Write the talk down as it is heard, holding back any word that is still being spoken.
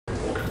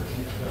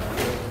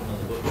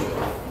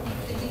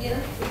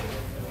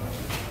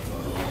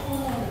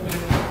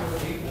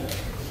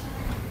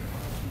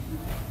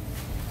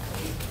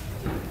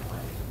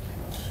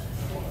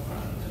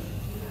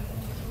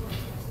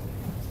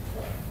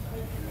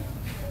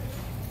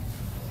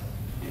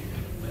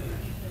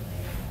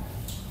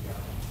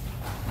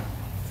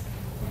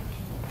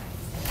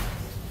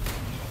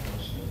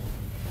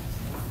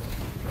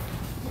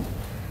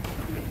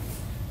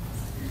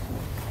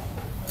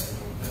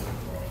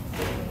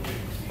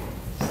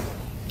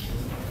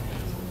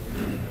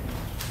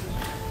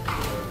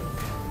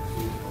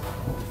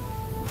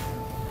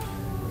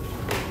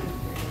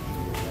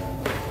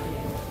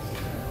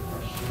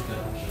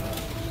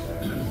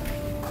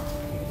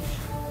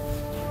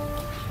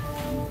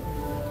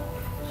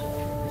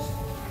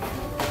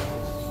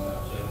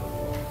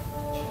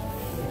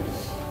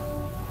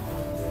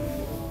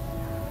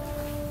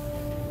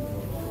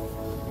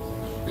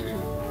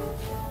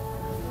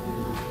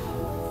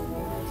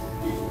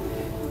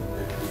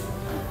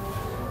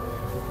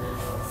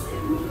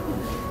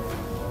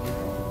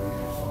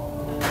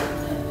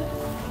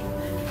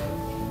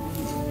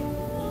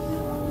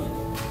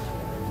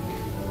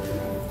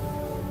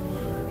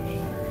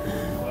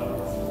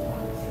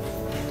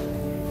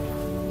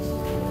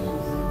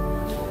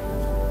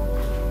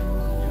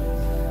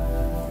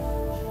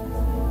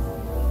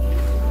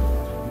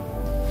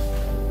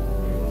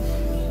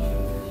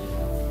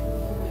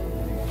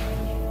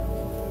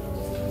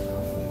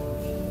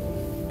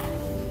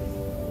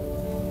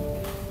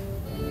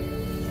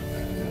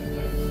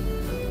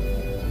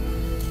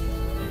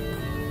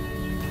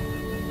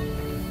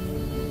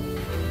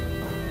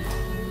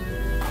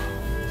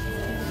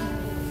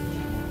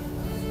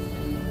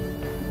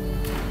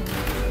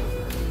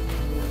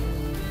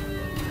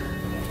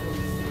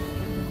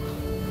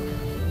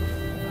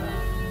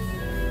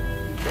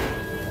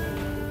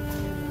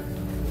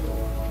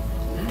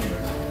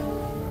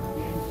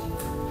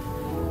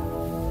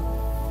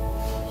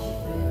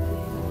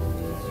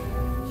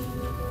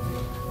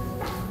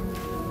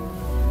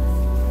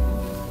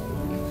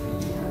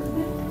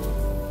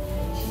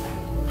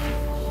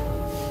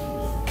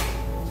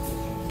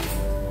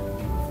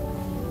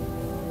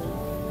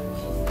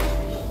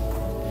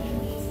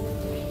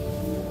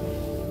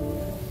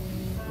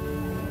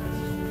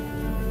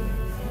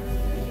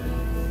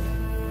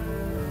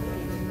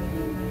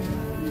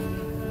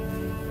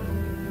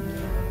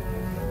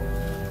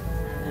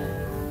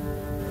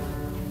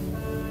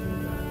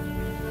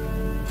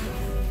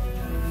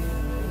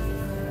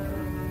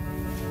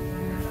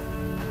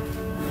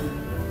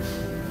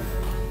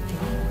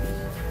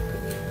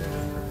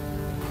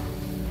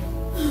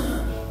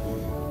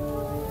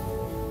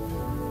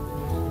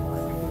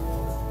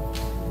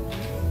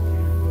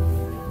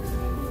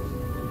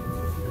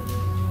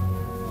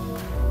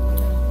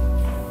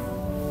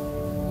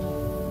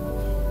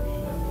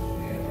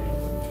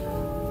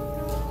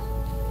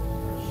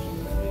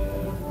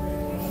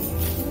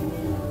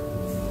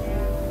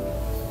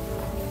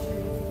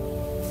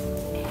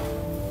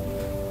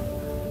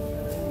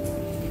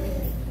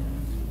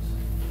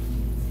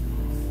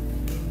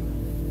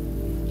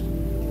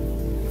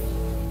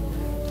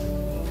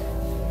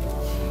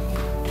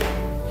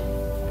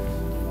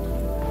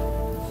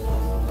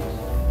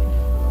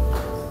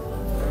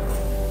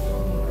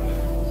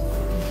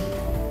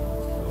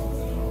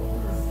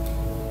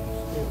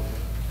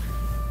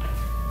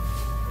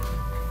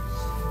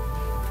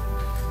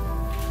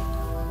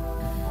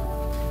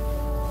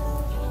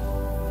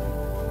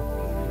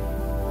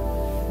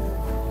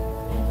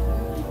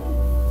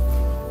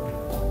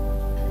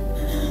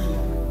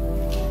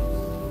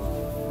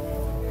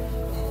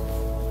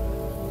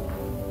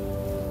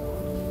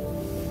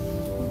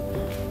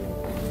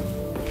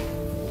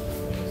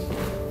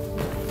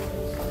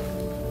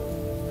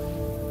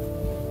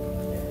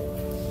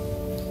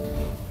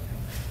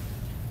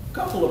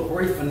couple of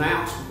brief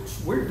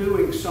announcements. We're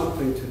doing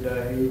something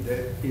today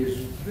that is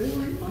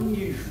very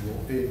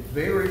unusual and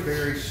very,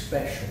 very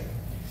special.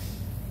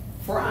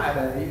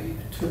 Friday,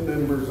 two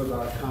members of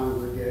our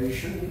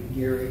congregation,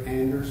 Gary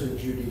Anders and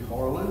Judy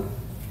Harlan,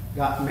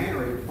 got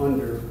married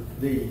under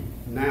the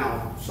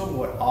now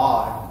somewhat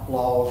odd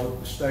laws of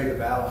the state of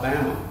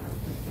Alabama.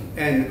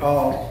 And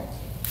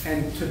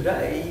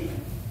today,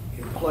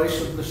 in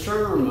place of the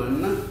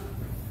sermon,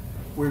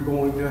 we're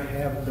going to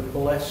have the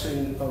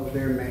blessing of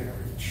their marriage.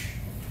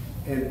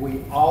 And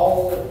we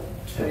all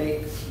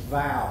take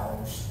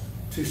vows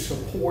to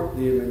support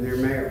them in their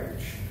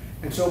marriage.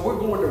 And so we're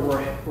going to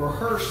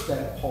rehearse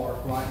that part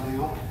right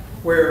now,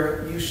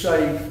 where you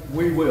say,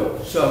 we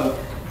will.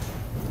 So,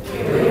 we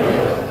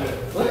will.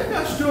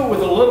 Let's do it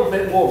with a little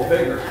bit more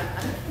vigor.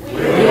 We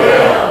will.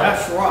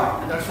 That's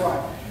right, that's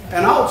right.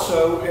 And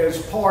also,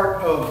 as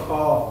part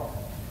of,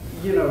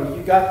 you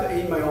got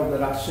the email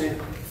that I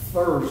sent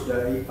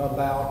Thursday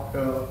about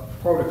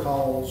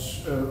protocols,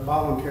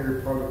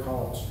 voluntary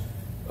protocols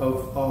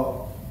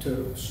of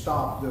to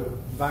stop the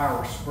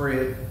virus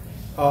spread.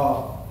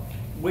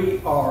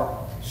 We are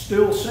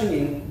still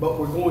singing, but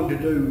we're going to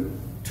do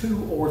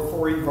 2 or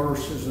 3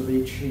 verses of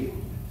each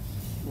hymn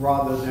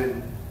rather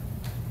than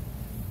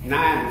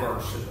 9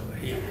 verses of a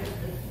hymn.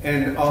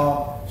 And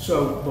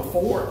so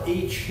before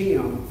each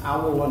hymn, I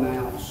will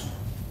announce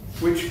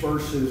which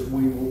verses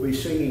we will be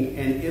singing.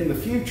 And in the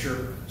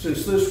future,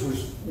 since this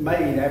was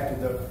made after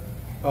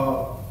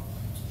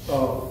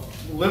the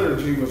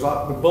liturgy was,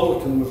 the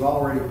bulletin was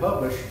already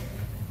published,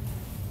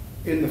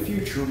 in the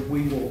future it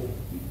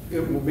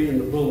will be in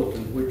the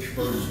bulletin which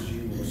verses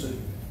you will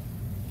sing.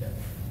 Okay.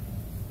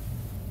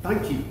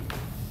 Thank you.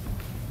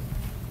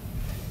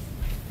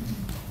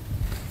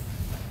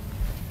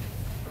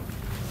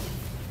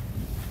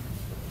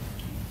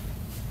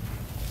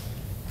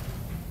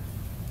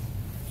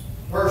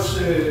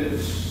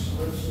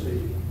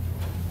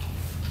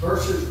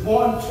 Verses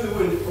 1,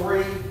 2, and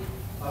 3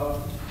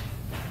 of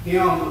hymn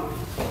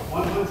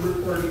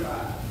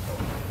 135.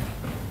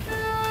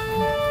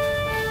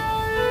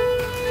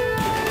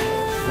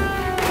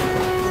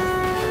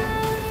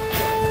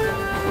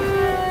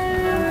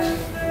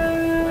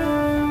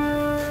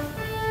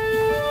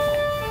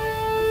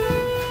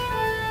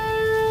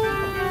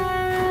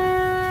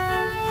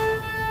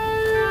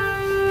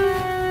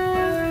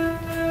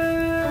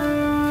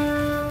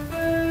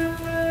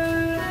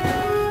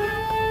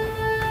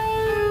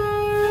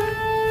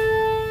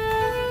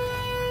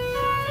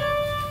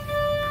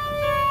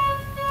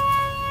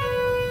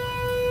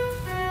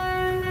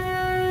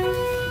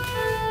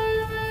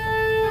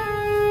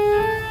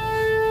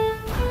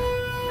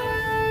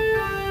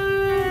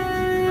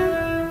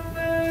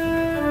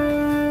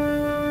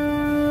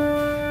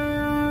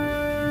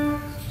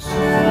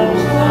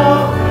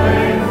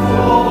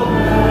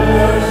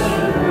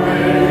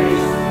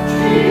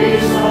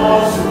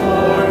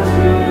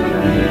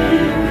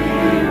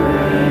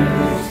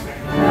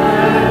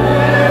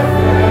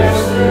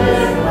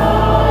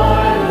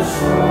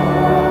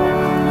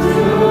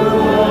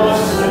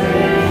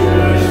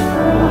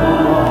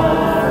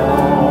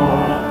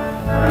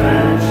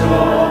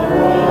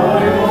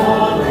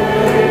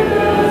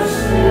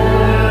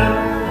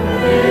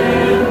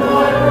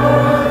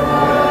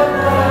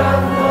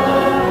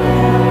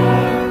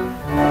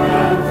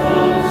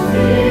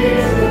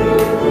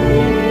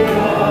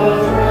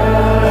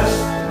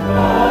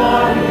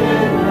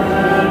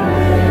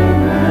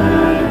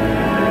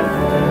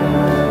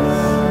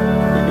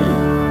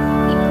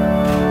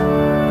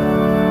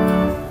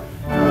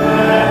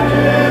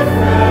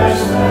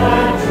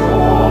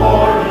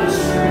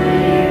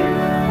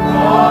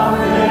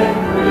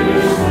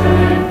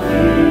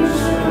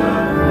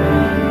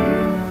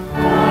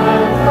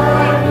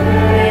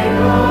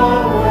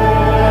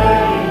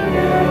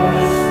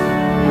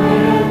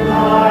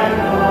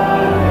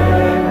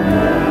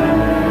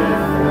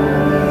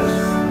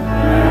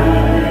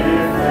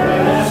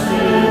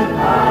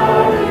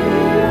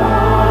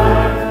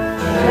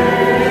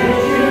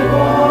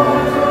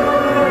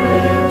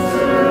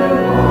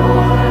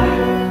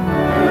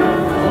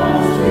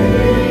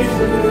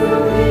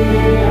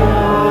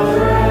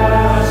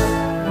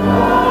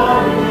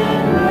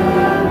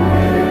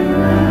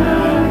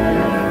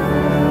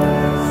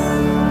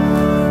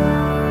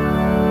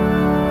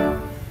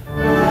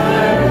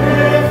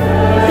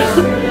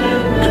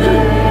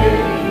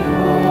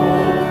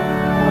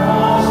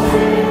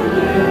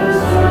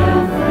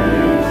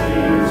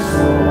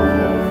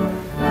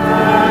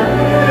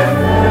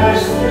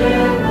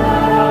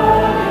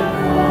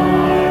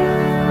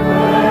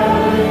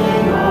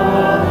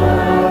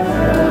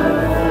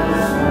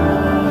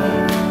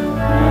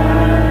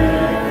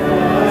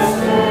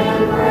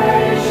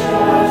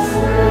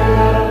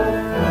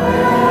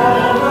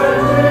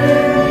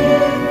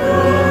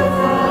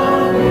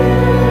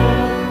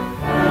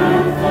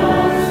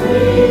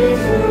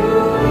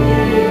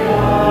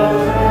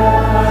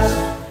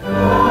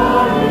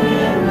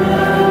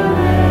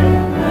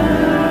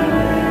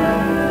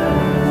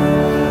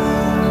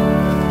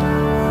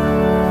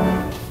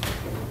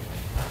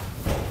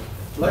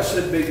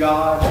 Blessed be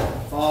God,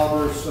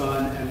 Father,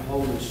 Son, and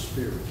Holy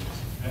Spirit.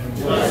 And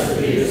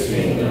blessed be his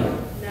kingdom,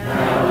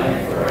 now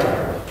and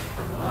forever.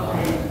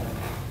 Amen.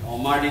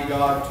 Almighty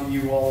God, to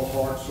you all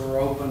hearts are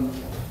open,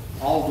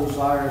 all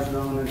desires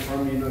known, and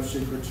from you no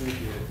secrets are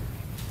hid.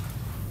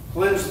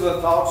 Cleanse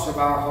the thoughts of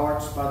our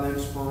hearts by the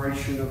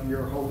inspiration of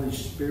your Holy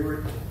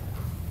Spirit,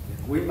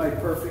 that we may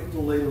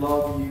perfectly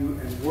love you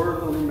and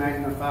worthily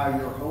magnify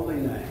your holy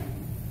name,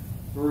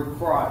 through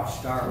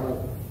Christ our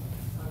Lord.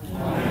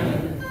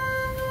 Amen.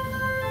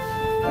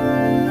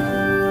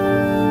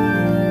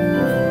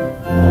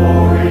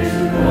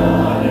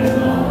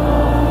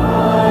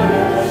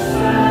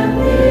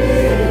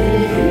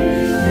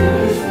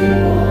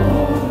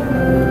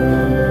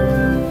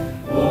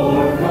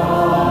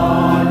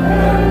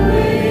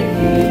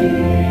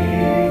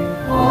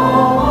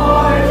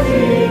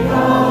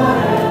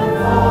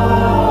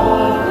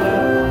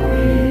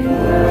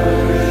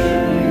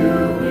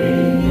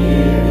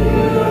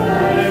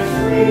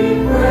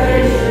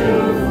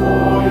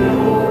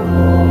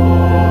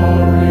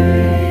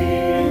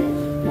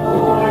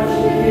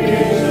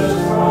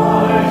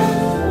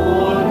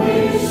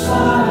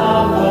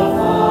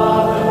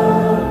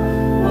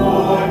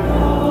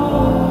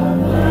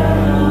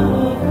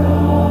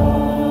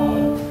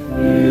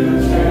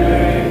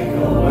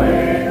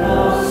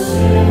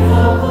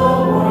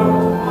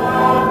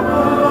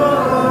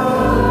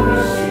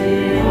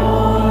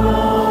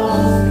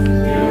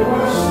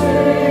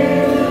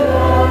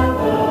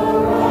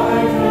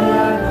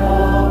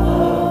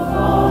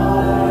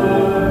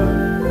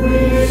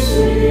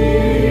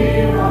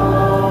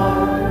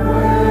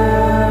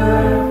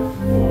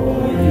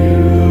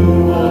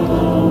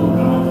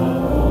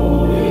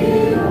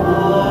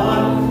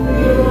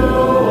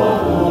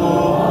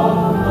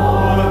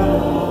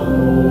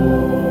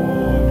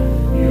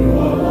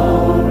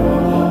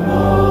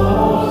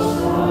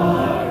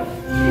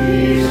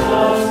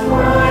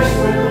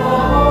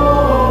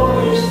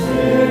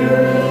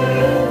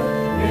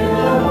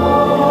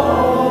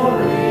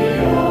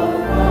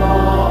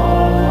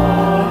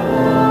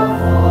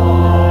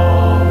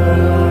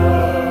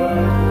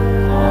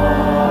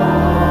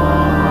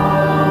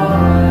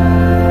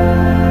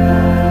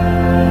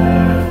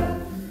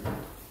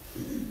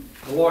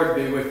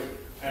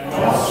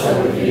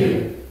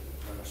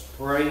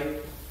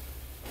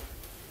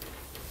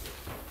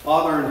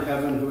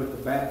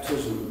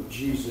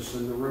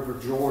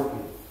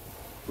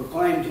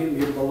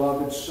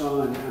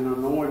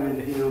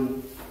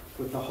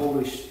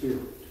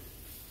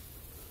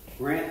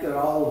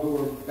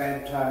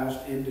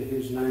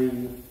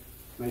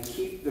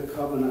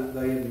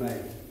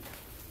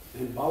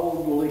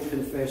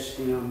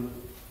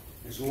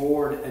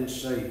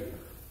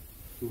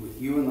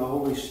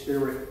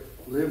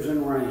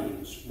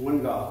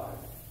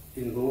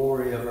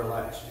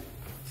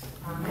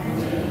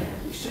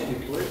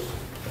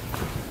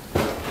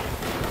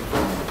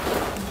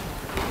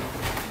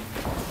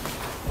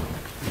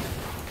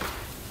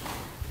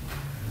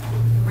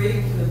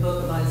 Reading from the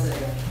book of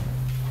Isaiah.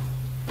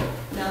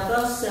 Now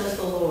thus says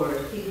the Lord,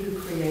 he who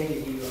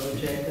created you, O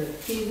Jacob,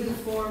 he who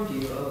formed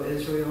you, O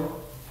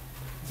Israel.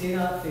 Do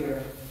not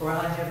fear, for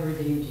I have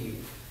redeemed you.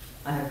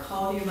 I have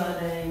called you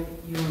by name,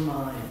 you are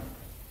mine.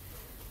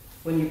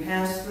 When you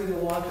pass through the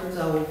waters,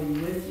 I will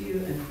be with you,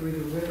 and through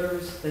the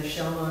rivers, they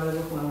shall not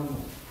overwhelm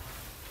you.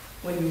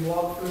 When you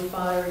walk through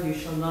fire, you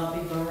shall not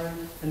be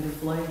burned, and the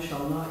flame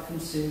shall not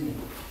consume you.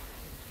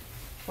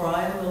 For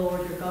I am the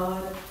Lord your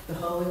God, the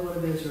Holy One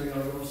of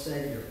Israel, your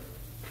Savior.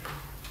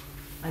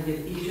 I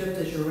give Egypt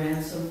as your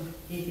ransom,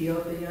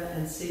 Ethiopia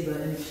and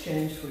Seba in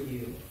exchange for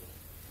you.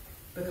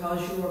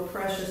 Because you are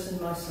precious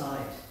in my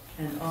sight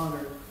and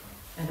honored,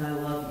 and I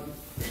love you,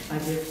 I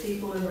give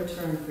people in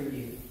return for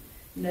you,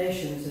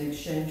 nations in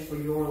exchange for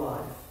your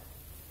life.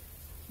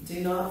 Do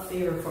not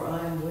fear, for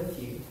I am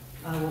with you.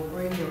 I will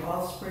bring your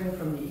offspring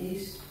from the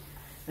east,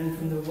 and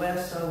from the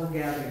west I will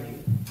gather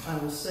you. I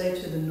will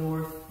say to the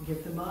north,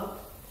 give them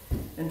up,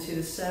 and to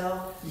the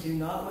south, do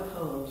not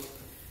withhold.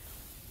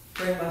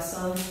 Bring my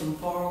sons from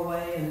far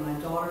away, and my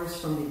daughters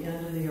from the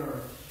end of the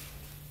earth.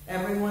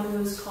 Everyone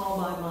who is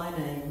called by my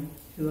name,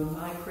 whom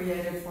I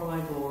created for my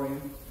glory,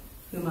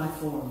 whom I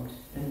formed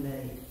and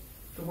made.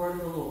 The word of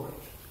the Lord.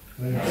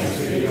 Thanks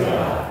be to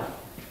God.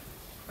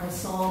 Our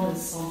psalm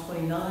is Psalm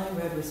 29,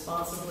 read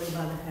responsibly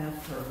by the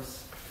half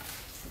verse.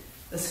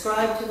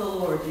 Ascribe to the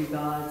Lord, you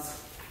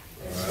gods.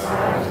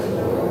 Ascribe to the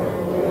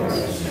Lord glory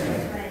and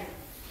strength.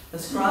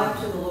 Ascribe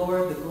to the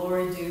Lord the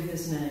glory due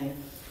his name.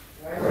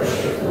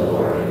 Worship the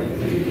Lord in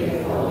the beauty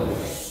of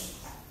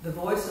holiness. The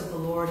voice of the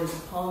Lord is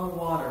upon the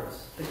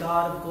waters. The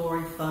God of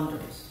glory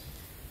thunders.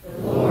 The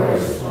Lord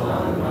is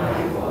upon the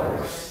mighty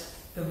waters.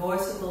 The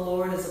voice of the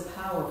Lord is a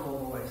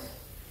powerful voice.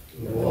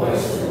 The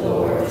voice of the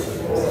Lord is a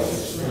voice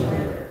of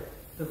splendor.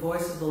 The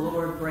voice of the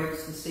Lord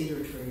breaks the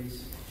cedar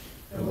trees.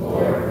 The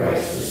Lord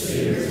breaks the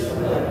cedars of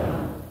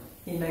Lebanon.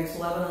 He makes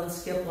Lebanon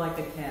skip like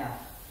a calf.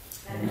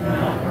 And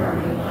Mount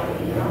Hermon like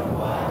a young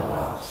wild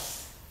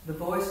ox. The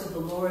voice of the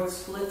Lord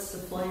splits the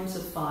flames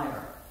of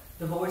fire.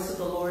 The voice of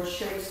the Lord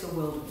shakes the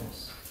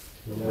wilderness.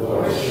 The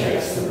Lord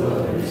shakes the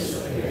wilderness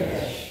of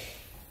Kadesh.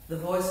 The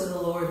voice of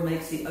the Lord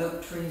makes the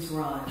oak trees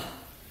run,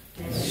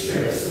 And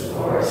strips the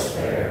forest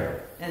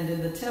bare. and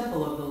in the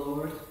temple of the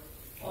Lord,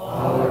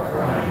 All are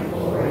crying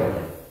glory.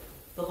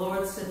 the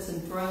Lord sits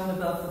enthroned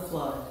above the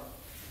flood.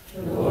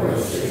 The Lord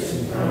sits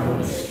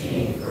enthroned as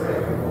King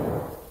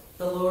forevermore.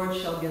 The Lord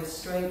shall give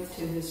strength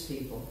to his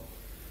people.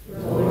 The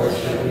Lord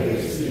shall give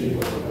his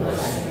people the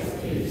blessing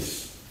of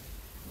peace.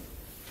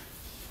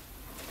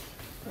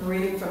 A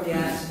reading from the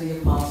Acts of the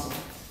Apostles.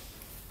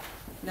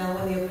 Now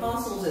when the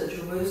apostles at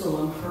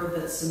Jerusalem heard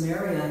that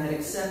Samaria had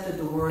accepted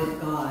the word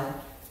of God,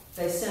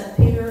 they sent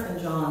Peter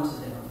and John to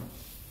them.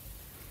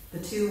 The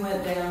two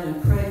went down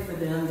and prayed for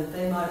them that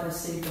they might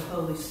receive the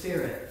Holy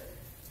Spirit,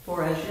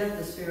 for as yet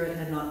the Spirit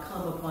had not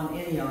come upon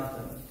any of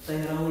them. They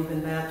had only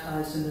been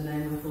baptized in the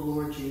name of the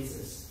Lord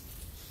Jesus.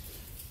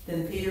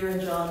 Then Peter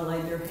and John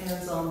laid their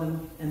hands on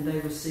them, and they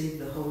received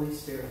the Holy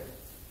Spirit.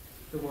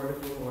 The word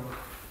of the Lord.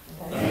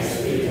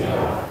 Thanks be to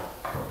God.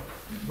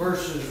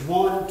 Verses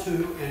 1,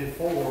 2, and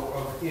 4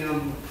 of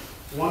hymn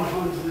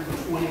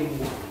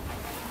 121.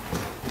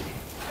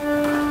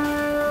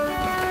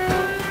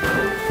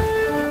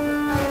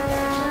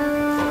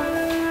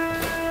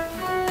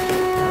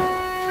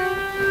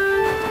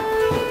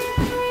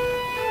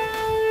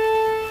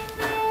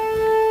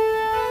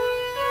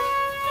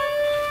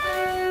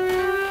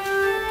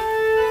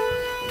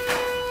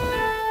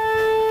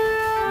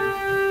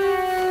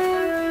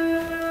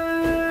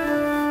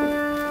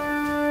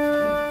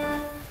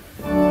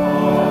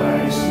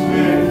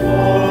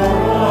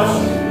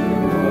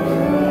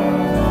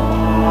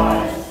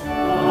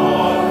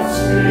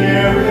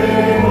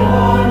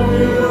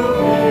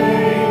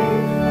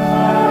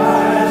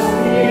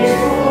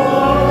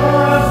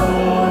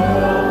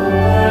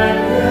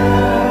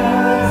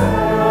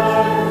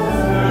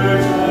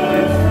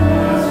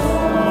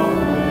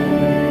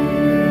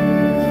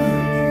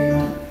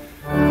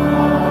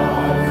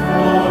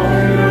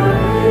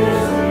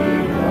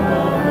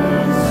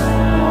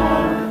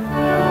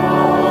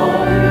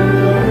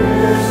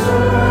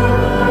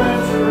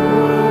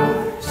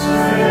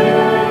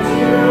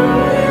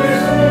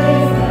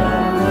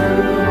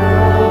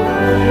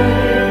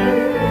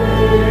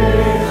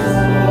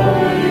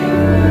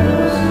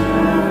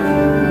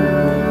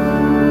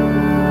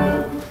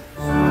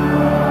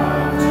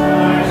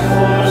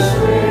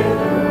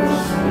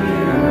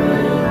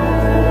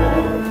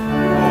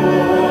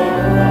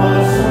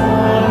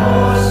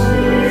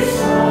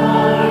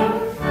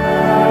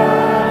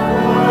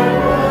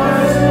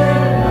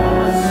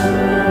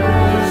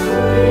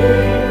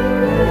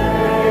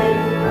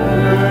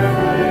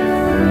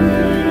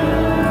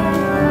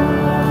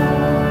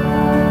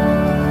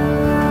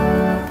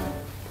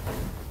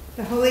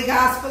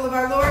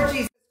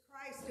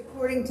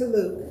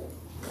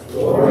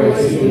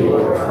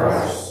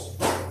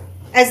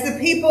 As the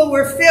people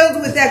were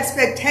filled with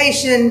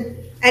expectation,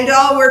 and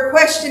all were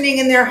questioning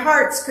in their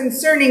hearts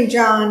concerning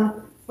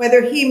John,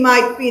 whether he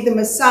might be the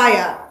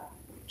Messiah,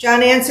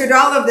 John answered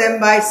all of them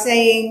by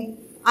saying,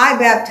 I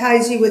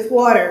baptize you with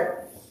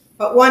water,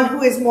 but one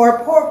who is more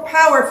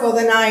powerful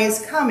than I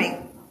is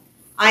coming.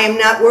 I am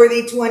not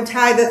worthy to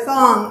untie the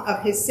thong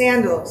of his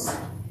sandals.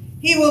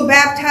 He will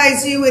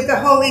baptize you with the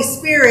Holy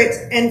Spirit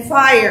and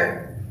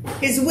fire.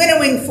 His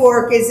winnowing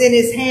fork is in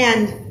his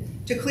hand,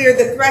 to clear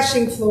the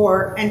threshing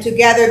floor and to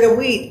gather the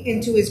wheat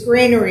into his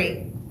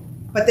granary.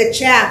 But the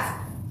chaff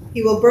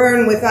he will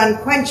burn with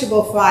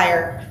unquenchable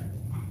fire.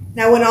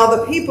 Now when all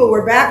the people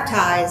were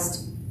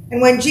baptized,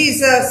 and when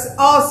Jesus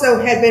also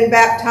had been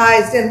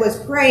baptized and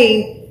was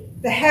praying,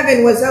 the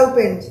heaven was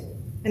opened,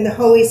 and the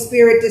Holy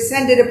Spirit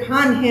descended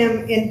upon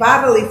him in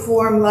bodily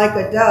form like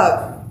a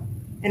dove.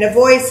 And a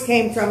voice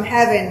came from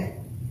heaven,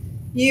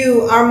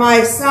 You are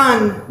my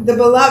Son, the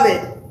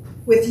Beloved.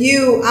 With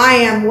you I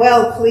am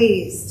well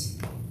pleased.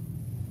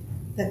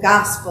 The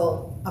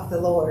Gospel of the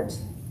Lord.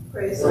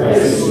 Praise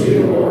to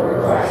you,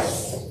 Lord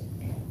Christ.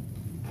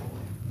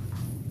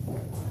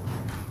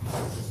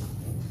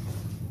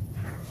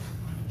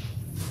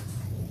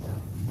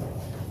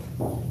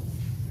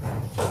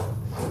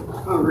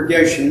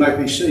 Congregation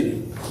may be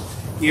seated.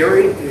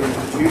 Gary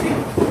and Judy.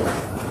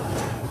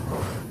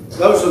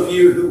 Those of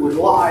you who would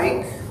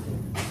like,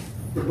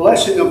 the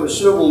blessing of a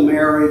civil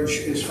marriage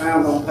is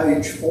found on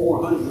page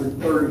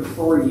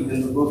 433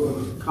 in the Book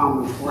of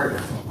Common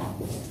Prayer.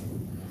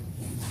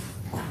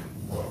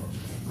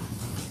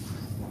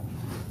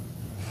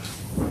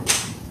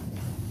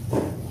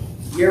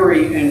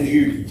 Gary and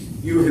Judy,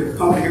 you have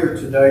come here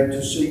today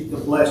to seek the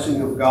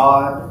blessing of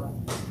God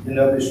and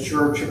of His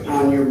church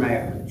upon your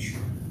marriage.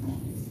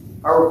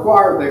 I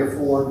require,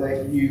 therefore,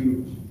 that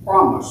you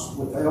promise,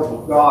 with the help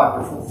of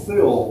God, to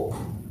fulfill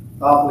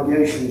the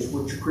obligations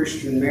which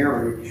Christian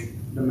marriage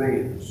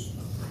demands.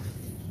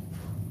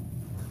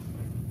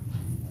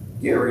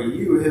 Gary,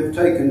 you have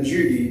taken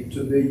Judy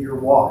to be your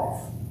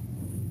wife.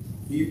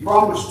 Do you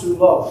promise to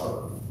love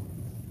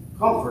her,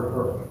 comfort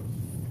her,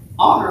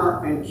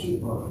 honor and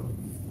keep her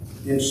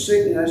in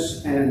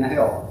sickness and in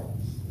health,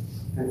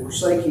 and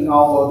forsaking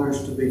all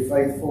others to be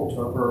faithful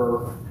to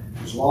her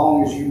as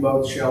long as you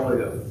both shall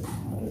live.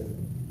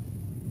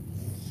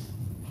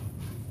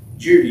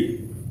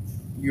 Judy,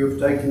 you have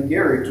taken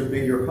Gary to be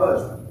your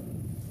husband.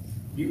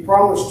 You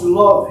promise to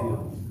love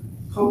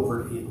him,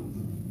 comfort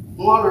him,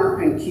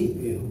 honor and keep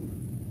him,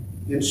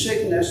 in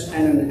sickness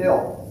and in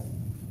health,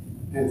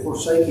 and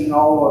forsaking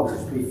all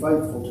others, be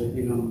faithful to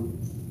him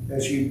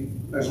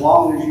as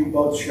long as you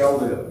both shall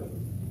live.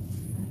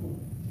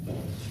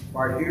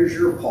 All right, here's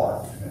your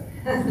part.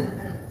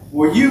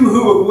 Will you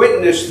who have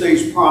witnessed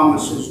these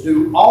promises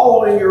do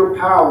all in your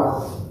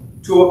power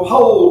to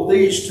uphold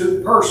these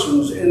two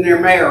persons in their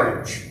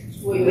marriage?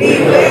 We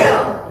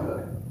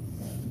will.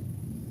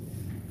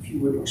 If you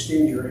would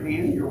extend your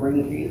hand, your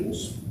ring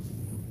hands.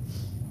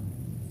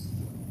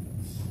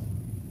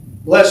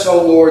 Bless,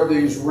 O Lord,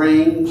 these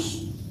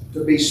rings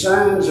to be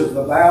signs of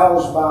the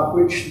vows by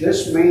which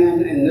this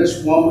man and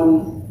this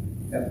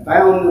woman have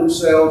bound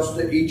themselves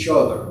to each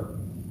other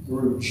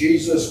through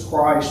Jesus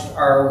Christ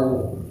our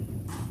Lord.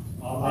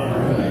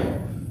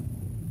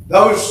 Amen.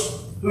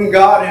 Those whom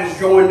God has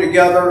joined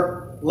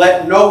together,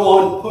 let no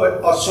one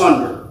put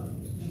asunder.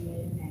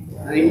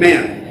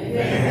 Amen.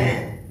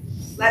 Amen.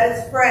 Let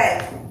us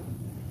pray.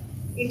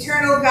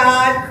 Eternal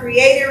God,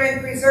 creator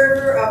and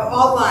preserver of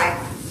all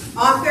life,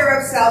 author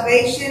of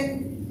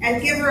salvation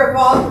and giver of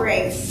all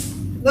grace,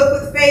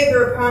 look with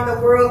favor upon the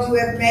world you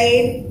have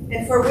made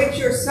and for which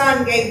your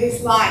Son gave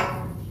his life,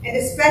 and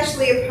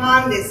especially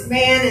upon this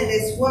man and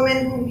this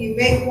woman whom you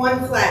make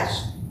one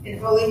flesh in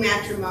holy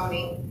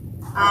matrimony.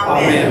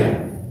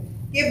 Amen.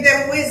 Give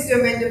them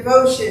wisdom and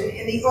devotion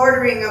in the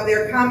ordering of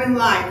their common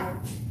life,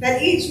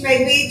 that each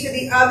may be to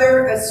the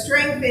other a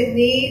strength in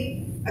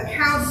need, a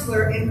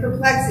counselor in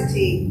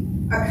perplexity,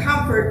 a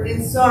comfort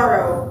in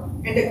sorrow,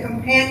 and a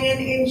companion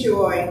in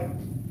joy.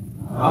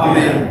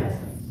 Amen.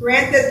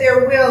 Grant that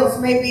their wills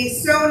may be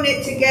so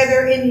knit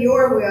together in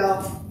your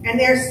will, and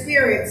their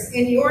spirits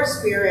in your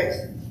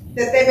spirit,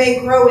 that they may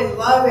grow in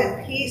love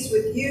and peace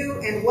with you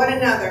and one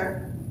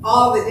another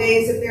all the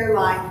days of their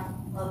life.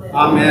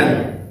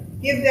 Amen.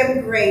 Give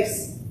them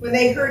grace when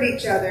they hurt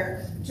each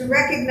other, to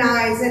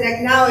recognize and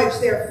acknowledge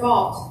their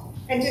fault,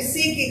 and to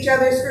seek each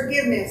other's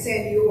forgiveness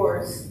and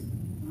yours.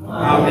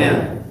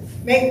 Amen.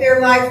 Make their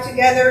life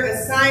together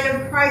a sign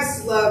of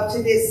Christ's love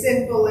to this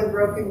sinful and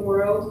broken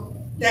world,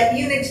 that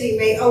unity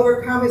may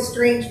overcome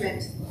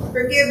estrangement,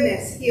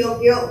 forgiveness heal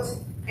guilt,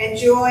 and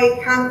joy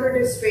conquer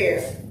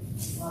despair.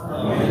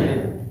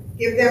 Amen.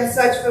 Give them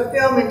such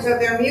fulfillment of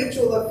their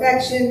mutual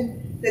affection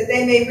that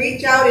they may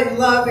reach out in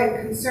love and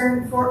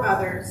concern for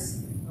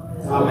others.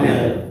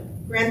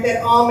 Amen. Grant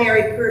that all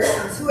married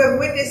persons who have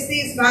witnessed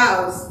these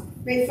vows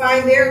may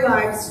find their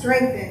lives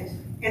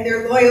strengthened and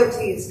their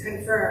loyalties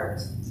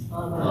confirmed.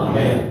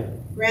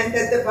 Amen. Grant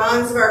that the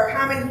bonds of our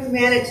common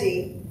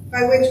humanity,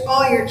 by which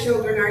all your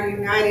children are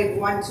united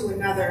one to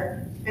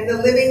another, and the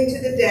living to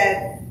the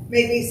dead,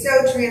 may be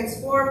so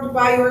transformed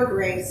by your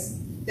grace,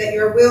 that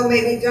your will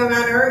may be done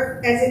on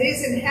earth as it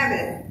is in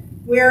heaven,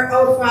 where,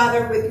 O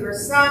Father, with your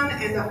Son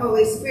and the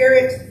Holy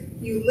Spirit,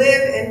 you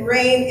live and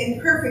reign in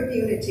perfect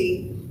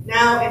unity,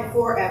 now and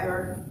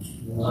forever.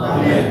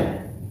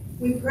 Amen.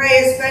 We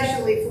pray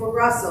especially for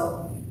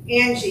Russell,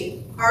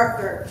 Angie,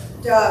 Arthur,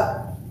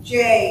 Doug,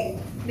 Jay,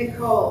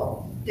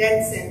 Nicole,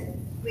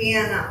 Denson,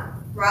 Leanna,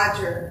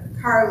 Roger,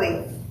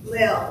 Carly,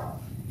 Lil,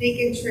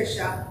 Deacon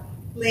Tricia,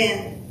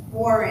 Lynn,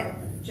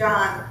 Warren,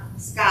 John,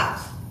 Scott,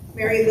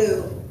 Mary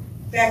Lou,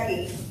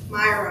 Becky,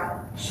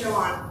 Myra,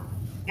 Sean,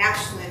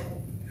 Ashlyn,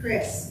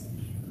 Chris,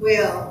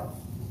 Will,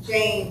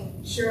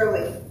 Jane,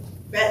 Shirley,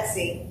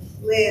 Betsy,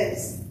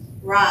 Liz,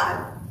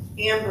 Rod,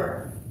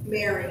 Amber,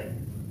 Mary,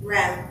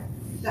 Rem,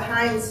 the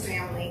Hines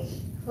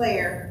family,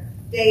 Claire,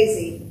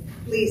 Daisy,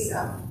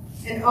 Lisa,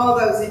 and all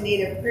those in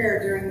need of prayer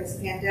during this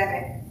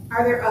pandemic.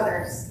 Are there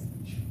others?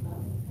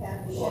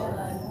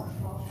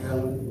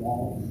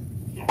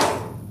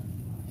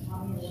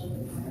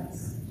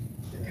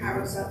 The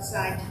Kairos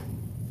outside.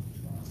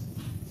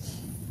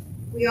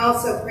 We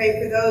also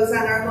pray for those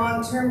on our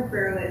long-term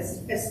prayer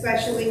list,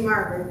 especially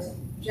Margaret,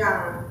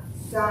 John,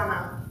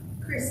 Donna,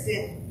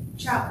 Kristen,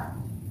 Chuck,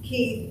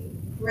 Keith,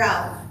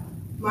 Ralph,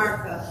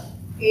 Martha,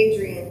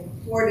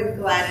 Adrian, Warden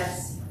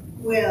Gladys,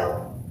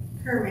 Will,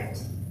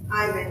 Kermit,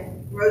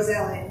 Ivan,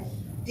 Rosellen,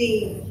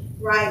 Dean,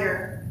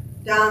 Ryder,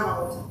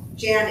 Donald,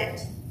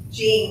 Janet,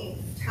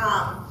 Jean,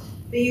 Tom,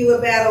 the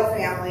Eula Battle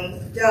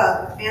family,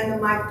 Doug, and the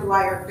Mike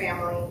Dwyer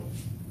family.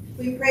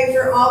 We pray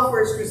for all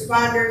first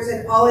responders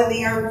and all in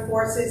the armed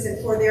forces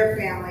and for their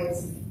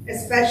families,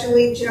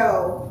 especially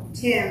Joe,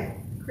 Tim,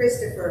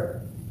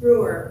 Christopher,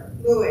 Brewer,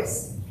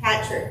 Lewis,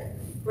 Patrick,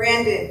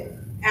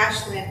 Brandon,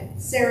 Ashlyn,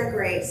 Sarah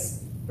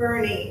Grace,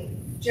 Bernie,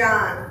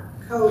 John,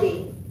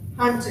 Cody,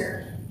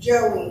 Hunter,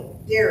 Joey,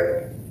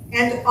 Derek,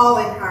 and all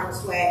in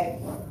harm's way.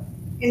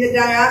 In the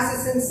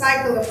diocesan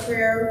cycle of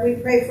prayer, we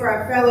pray for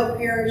our fellow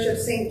parish of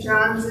St.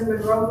 John's in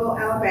Monroeville,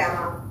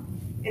 Alabama.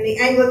 In the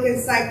Anglican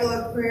cycle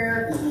of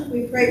prayer,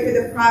 we pray for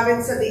the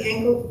province of the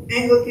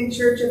Anglican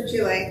Church of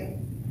Chile.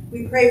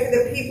 We pray for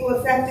the people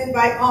affected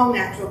by all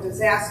natural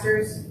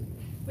disasters.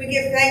 We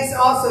give thanks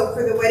also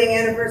for the wedding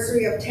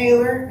anniversary of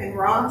Taylor and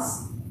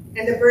Ross,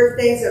 and the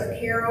birthdays of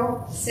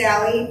Carol,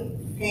 Sally,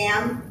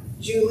 Pam,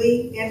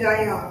 Julie, and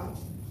Ione.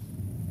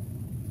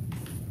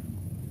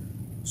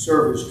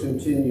 Service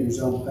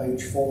continues on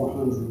page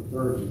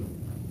 430.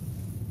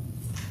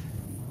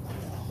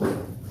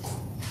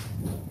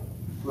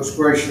 Most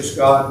gracious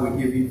God, we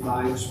give you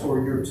thanks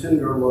for your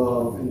tender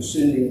love in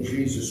sending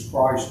Jesus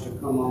Christ to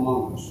come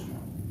among us,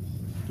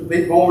 to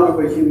be born of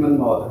a human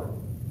mother,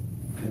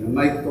 and to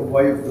make the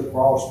way of the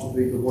cross to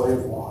be the way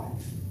of life.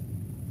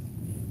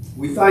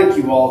 We thank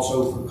you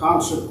also for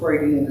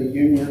consecrating the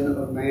union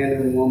of man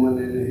and woman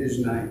in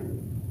his name.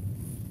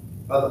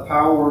 By the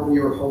power of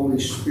your Holy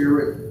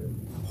Spirit,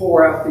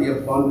 pour out the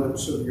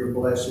abundance of your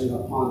blessing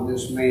upon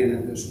this man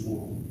and this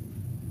woman.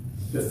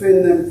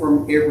 Defend them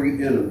from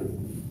every enemy.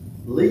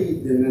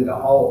 Lead them into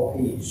all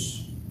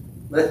peace.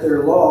 Let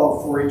their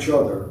love for each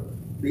other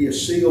be a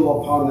seal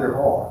upon their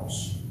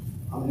hearts,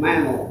 a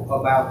mantle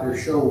about their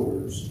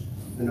shoulders,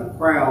 and a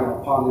crown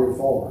upon their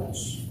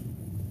foreheads.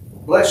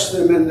 Bless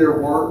them in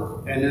their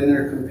work and in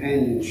their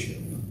companionship,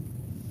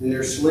 in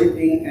their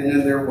sleeping and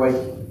in their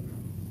waking,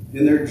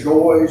 in their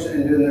joys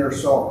and in their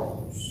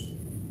sorrows,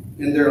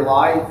 in their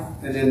life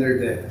and in their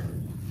death.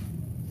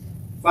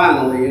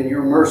 Finally, in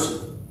your mercy,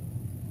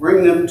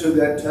 bring them to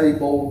that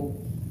table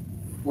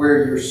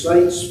where your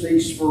saints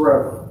feast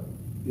forever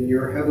in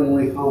your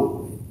heavenly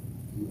home.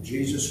 In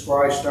Jesus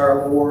Christ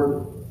our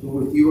Lord, who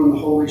with you and the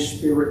Holy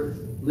Spirit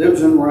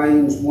lives and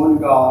reigns one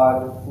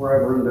God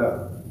forever and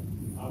ever.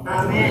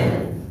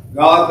 Amen.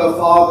 God the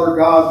Father,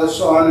 God the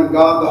Son, and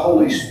God the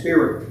Holy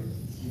Spirit,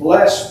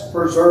 bless,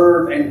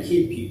 preserve, and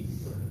keep you.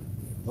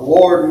 The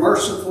Lord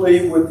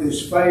mercifully with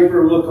his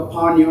favor look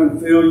upon you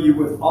and fill you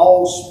with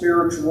all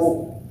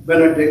spiritual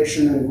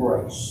benediction and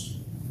grace,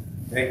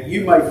 that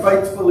you may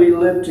faithfully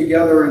live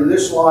together in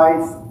this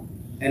life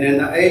and in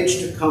the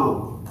age to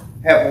come,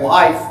 have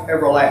life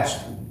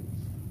everlasting.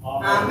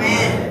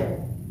 Amen.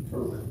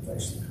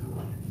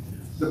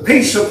 The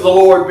peace of the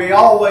Lord be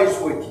always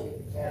with you.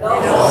 And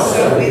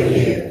also with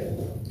you.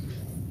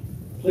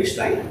 Please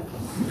stand.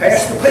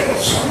 Pass the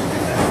peace.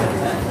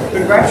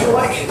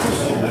 Congratulations.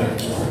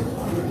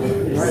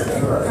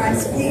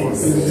 Christ's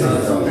peace.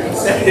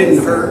 That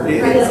didn't hurt, did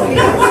it?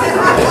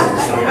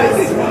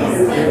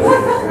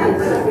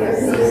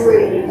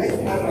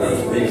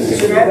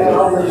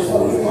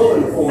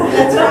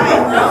 That's right.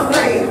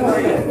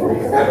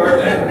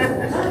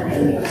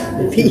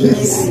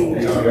 Peace.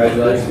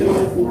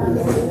 Congratulations.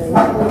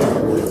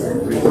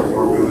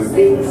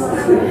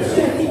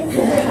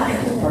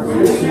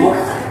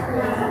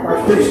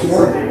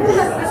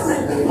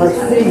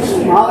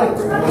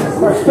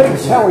 Our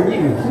speech, how are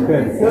you?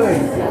 Good. Good.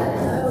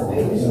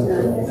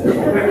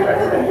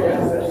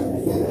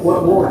 What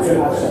more can I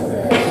say?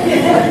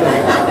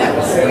 That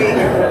was sweet.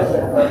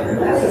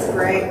 That was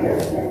great.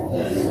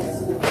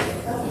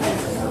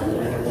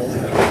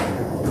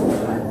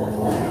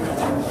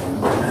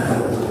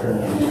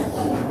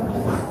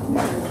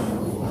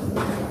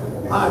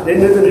 I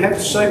didn't even have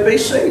to say be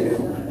seated.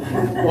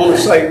 I want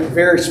to say a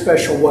very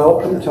special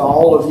welcome to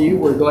all of you.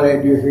 We're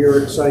glad you're here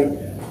at St.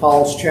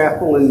 Paul's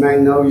Chapel in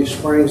Magnolia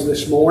Springs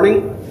this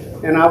morning.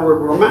 And I would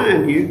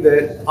remind you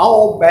that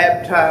all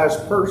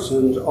baptized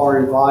persons are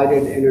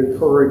invited and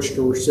encouraged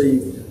to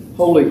receive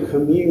Holy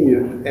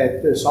Communion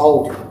at this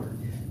altar.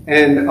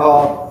 And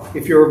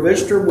if you're a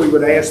visitor, we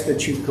would ask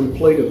that you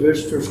complete a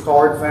visitor's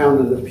card found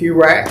in the pew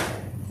rack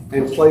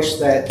and place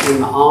that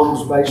in the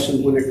alms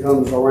basin when it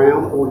comes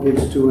around, or give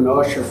it to an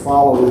usher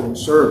following the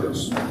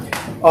service.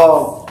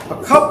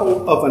 A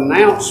couple of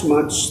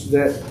announcements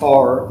that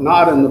are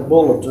not in the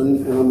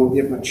bulletin, and I'm going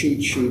to get my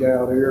cheat sheet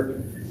out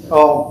here.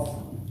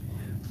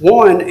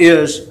 One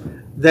is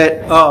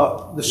that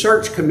the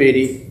search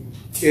committee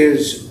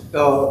is,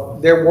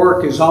 their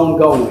work is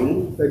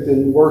ongoing. They've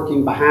been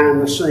working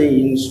behind the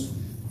scenes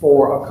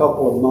for a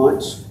couple of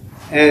months,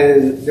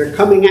 and they're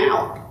coming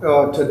out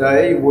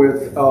today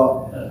with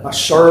a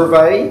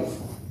survey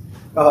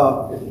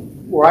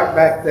right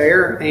back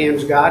there.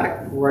 Ann's got it,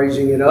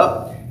 raising it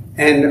up.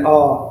 And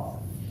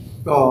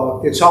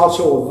it's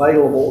also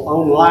available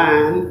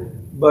online,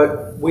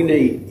 but we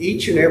need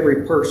each and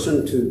every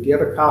person to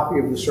get a copy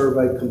of the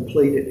survey,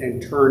 complete it,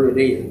 and turn it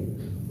in.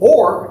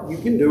 Or you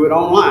can do it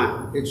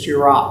online. It's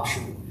your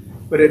option.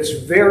 But it's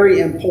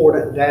very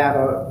important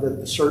data that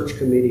the search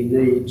committee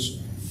needs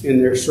in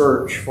their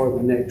search for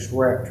the next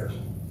rector.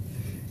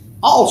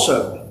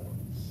 Also,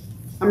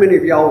 how many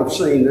of y'all have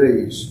seen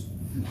these?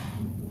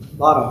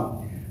 A lot of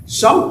them.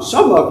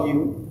 Some of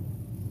you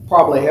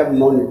probably have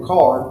them on your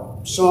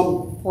card.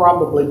 Some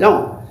probably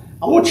don't.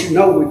 I want you to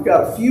know we've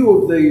got a few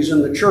of these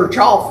in the church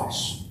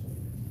office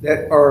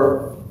that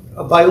are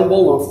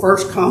available on a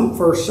first come,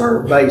 first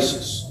served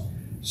basis.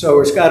 So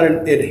it's got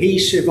an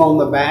adhesive on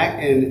the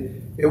back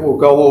and it will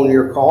go on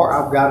your car.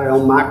 I've got it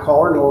on my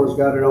car. Nora's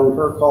got it on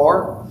her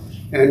car.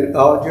 And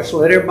just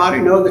let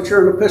everybody know that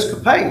you're an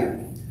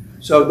Episcopalian.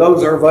 So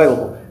those are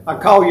available. I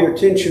call your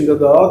attention to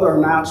the other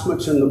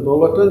announcements in the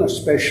bulletin,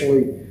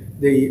 especially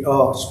the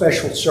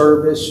special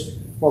service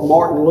for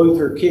Martin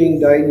Luther King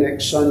Day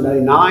next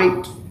Sunday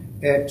night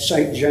at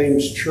St.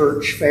 James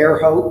Church,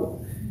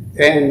 Fairhope.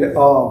 And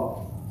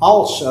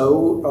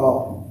also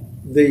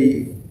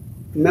the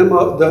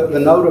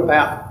note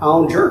about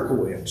Ann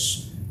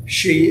Jerkowitz.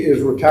 She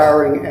is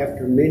retiring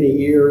after many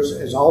years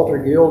as altar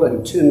guild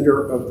and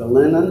tender of the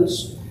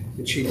linens.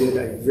 And she did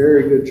a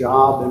very good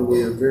job, and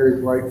we are very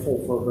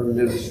grateful for her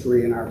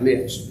ministry in our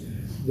midst.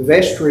 The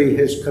vestry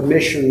has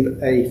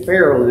commissioned a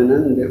fair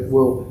linen that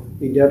will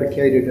be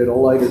dedicated at a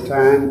later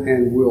time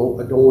and will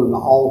adorn the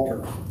altar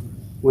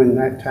when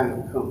that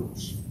time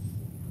comes.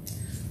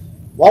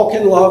 Walk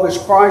in love as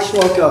Christ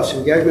loved us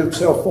and gave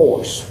himself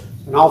for us,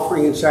 an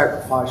offering and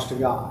sacrifice to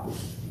God.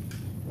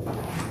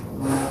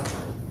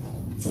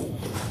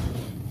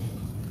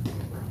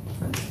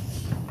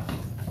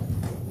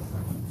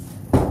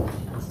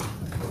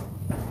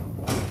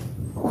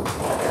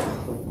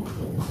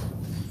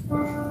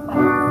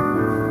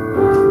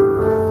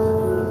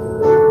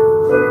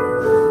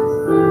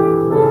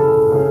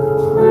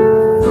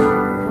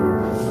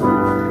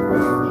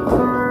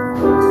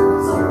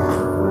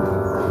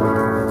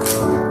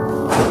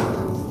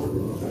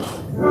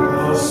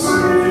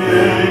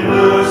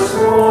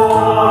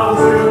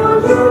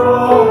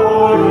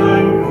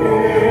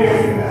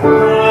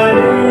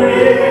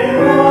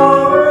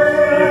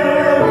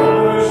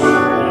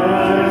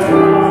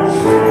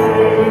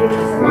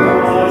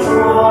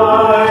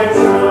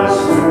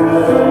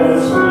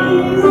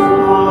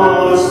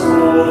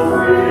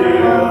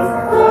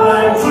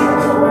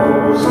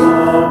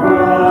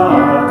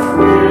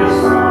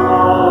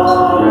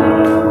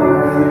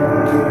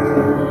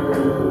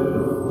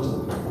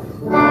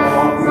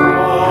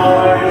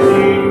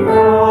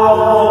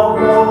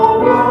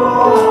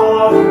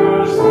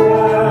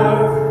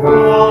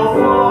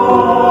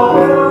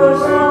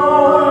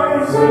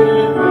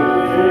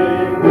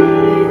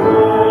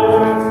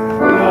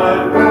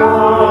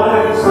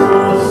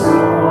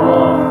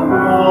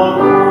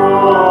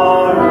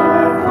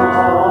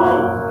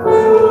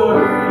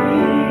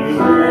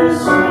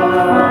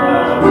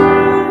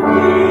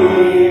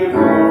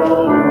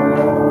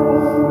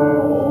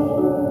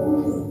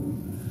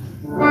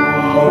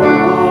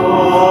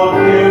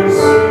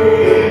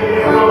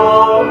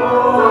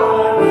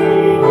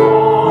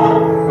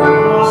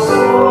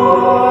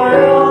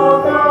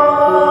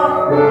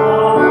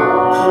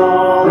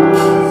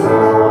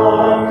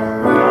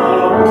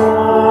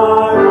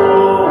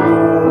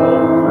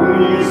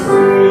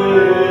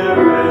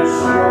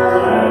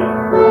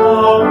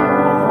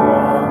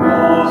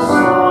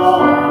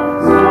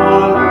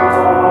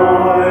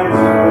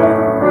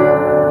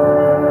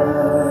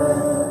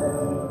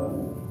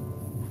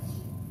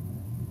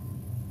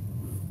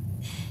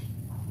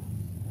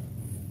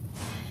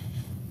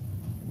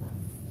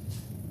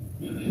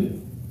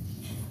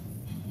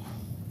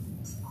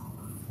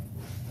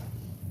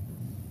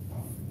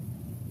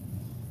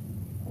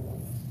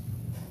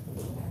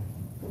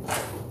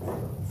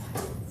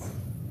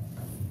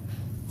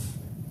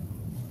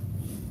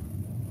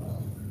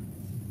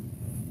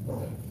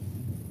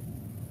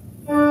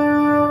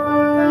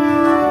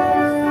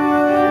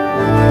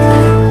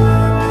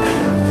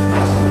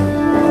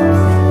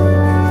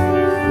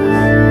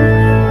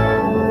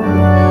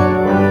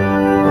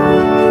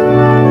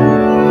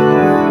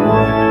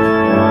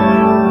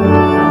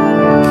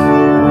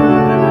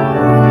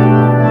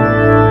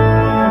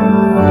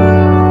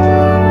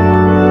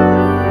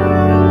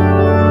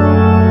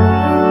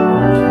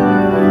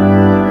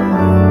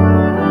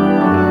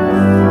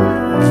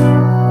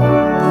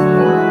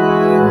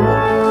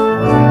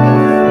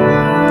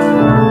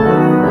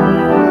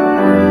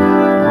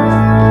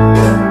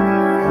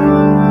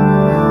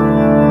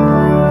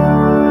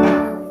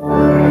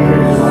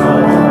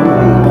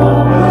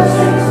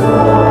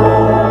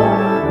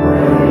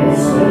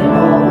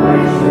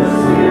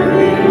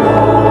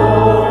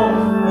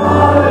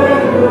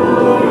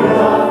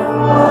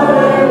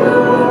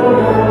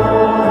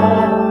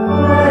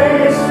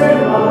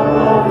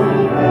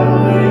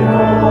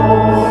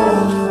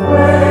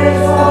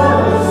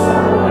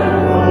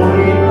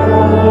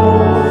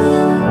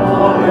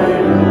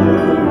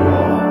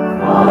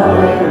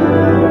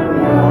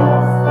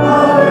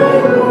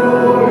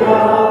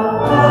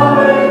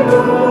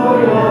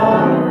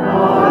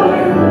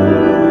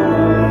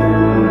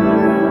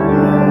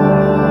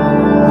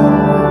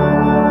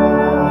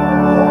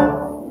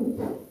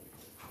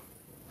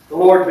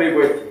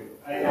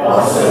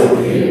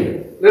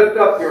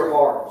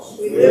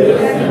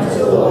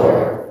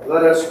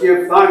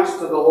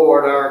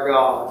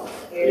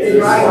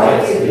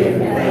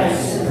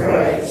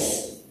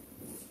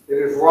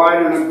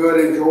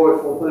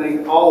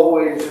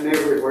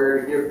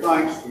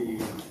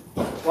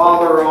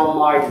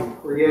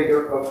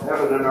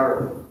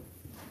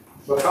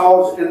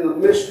 Because in the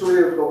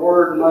mystery of the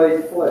Word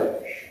made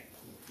flesh,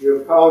 you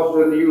have caused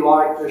a new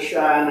light to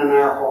shine in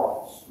our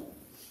hearts,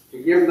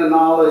 to give the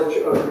knowledge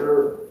of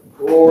your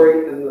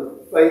glory in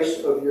the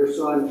face of your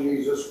Son,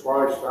 Jesus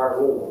Christ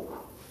our Lord.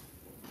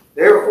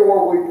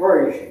 Therefore we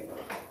praise you,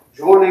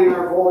 joining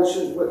our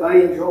voices with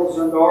angels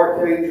and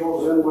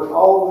archangels and with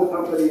all the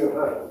company of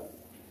heaven,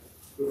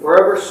 who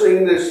forever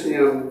sing this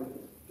hymn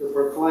to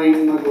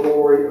proclaim the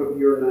glory of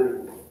your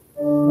name.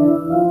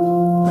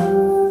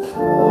 Holy,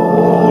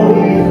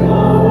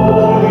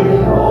 holy,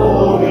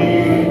 holy,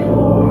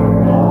 Lord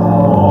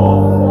God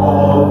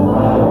of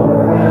power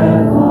and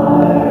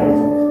might,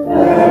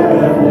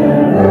 heaven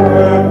and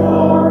earth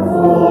are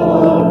full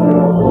of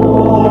your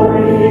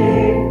glory.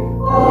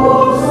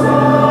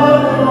 Hosanna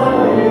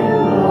in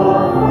the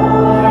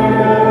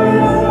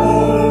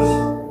highest.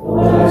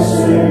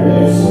 Blessed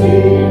is he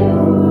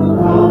who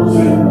comes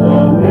in the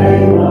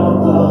name of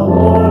the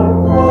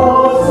Lord.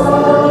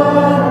 Hosanna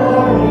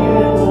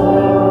in the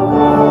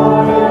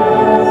highest.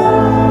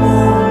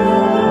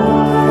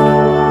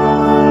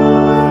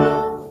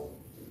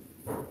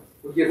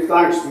 We give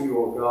thanks to you, O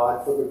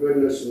God, for the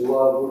goodness and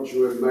love which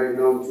you have made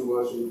known to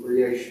us in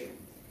creation,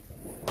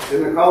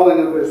 in the calling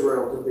of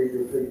Israel to be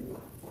your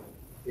people,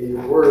 in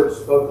your words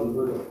spoken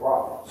through the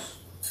prophets,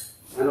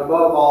 and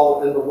above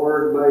all in the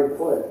Word made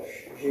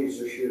flesh,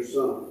 Jesus your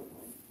Son.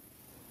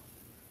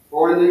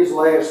 For in these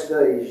last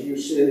days you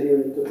sent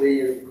him to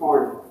be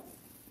incarnate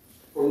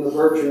from the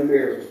Virgin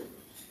Mary,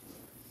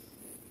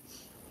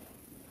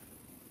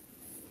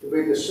 to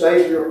be the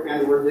Savior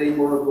and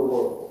Redeemer of the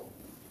world.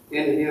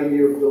 In him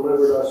you have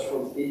delivered us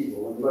from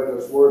evil and made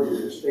us worthy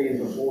to stand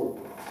before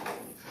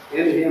you.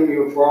 In him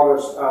you have brought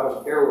us out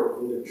of error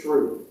into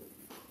truth,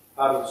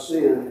 out of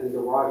sin into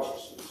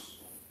righteousness,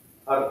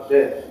 out of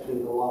death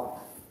into life.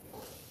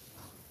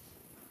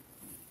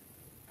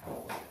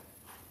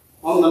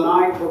 On the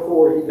night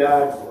before he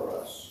died for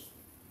us,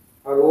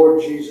 our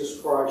Lord Jesus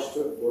Christ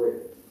took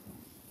bread.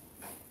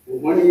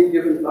 And when he had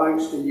given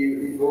thanks to you,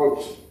 he broke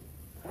it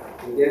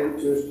and gave it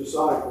to his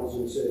disciples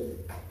and said,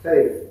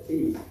 "Take,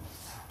 eat.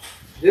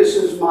 This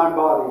is my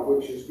body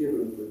which is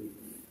given for you.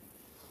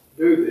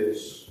 Do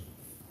this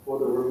for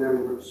the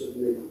remembrance of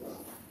me."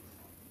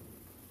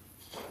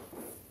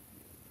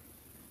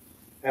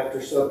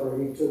 After supper,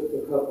 he took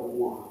the cup of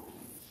wine.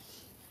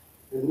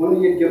 And when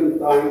he had given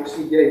thanks,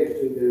 he gave it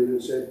to them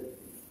and said,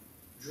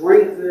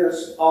 "Drink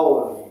this, all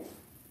of you.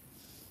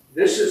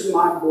 This is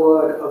my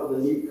blood of the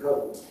new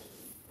covenant,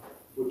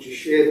 which is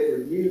shed for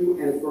you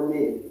and for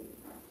me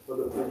for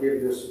the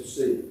forgiveness of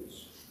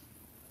sins.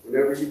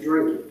 Whenever you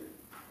drink it,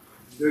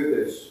 do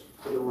this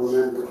for the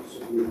remembrance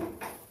of me."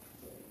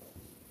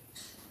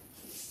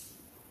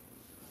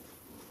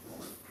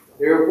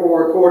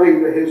 Therefore,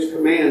 according to his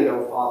command,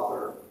 O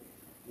Father,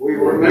 we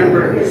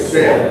remember his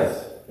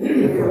death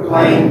and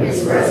proclaim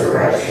his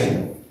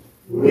resurrection.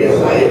 We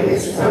await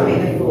his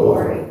coming in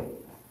glory.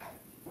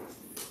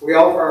 We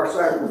offer our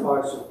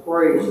sacrifice of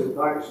praise and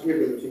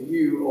thanksgiving to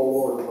you, O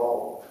Lord of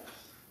all,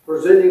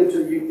 presenting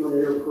to you from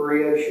your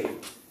creation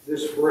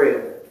this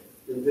bread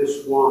and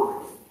this wine.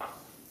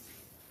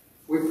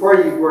 We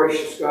pray you,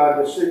 gracious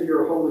God, to send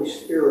your Holy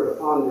Spirit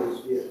upon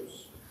these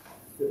gifts,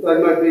 that they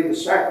may be the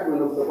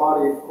sacrament of the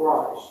body of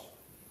Christ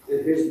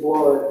and his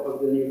blood of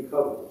the new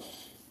covenant.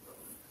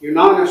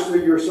 Unite us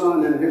through your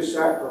Son and his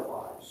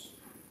sacrifice,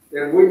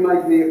 that we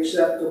may be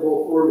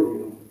acceptable for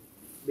him,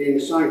 being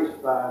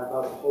sanctified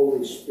by the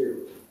Holy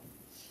Spirit.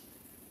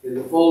 In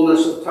the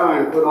fullness of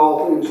time, put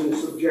all things in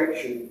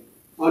subjection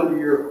under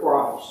your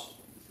Christ,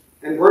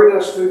 and bring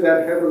us to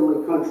that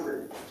heavenly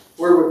country,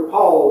 where with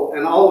Paul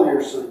and all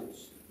your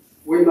saints,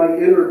 we may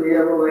enter the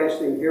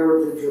everlasting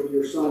heritage of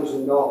your sons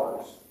and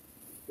daughters.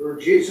 Through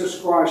Jesus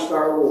Christ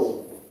our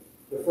Lord,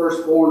 the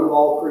firstborn of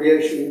all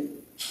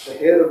creation, the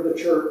head of the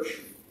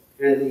church,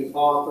 and the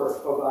author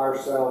of our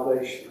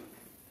salvation.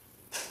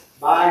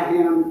 By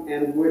him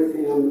and with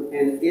him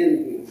and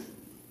in him,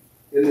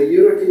 in the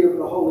unity of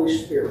the Holy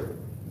Spirit,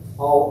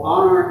 all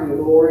honor and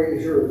glory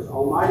is yours,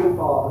 Almighty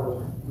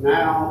Father,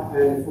 now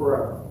and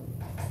forever.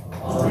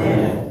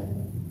 Amen.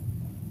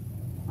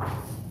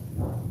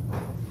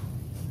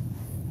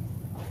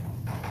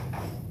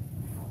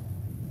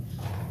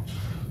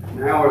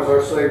 Now, as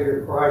our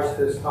Savior Christ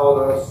has taught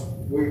us,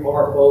 we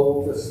are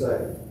bold to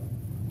say,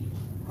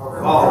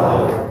 Our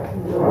Father,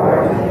 who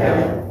art in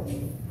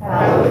heaven,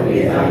 hallowed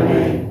be thy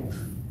name.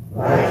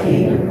 Thy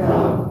kingdom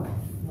come,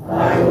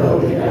 thy will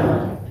be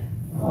done,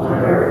 on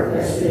earth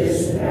as it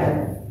is in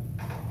heaven.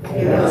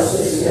 Give us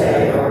this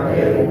day our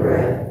daily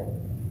bread,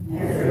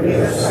 and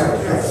forgive us our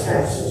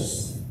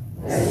trespasses,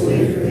 as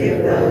we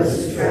forgive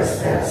those who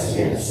trespass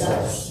against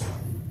us.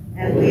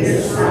 And lead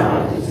us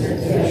not into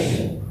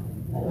temptation,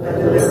 but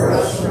deliver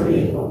us from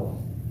evil.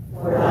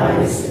 For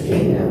thine is the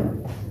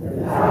kingdom,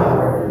 the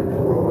power, and the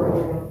glory,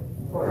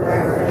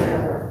 forever and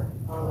ever.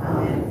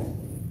 Amen.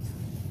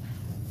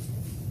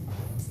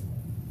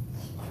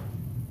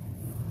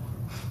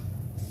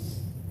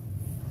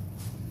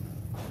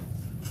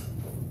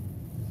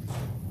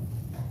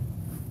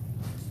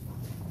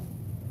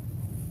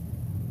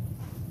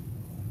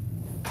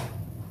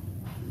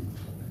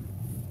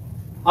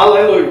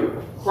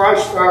 Hallelujah.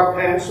 Christ our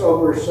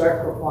Passover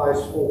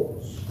sacrifice for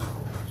us.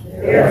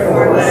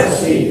 Therefore let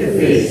us eat the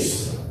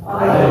feast.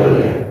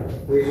 Hallelujah.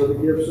 These are the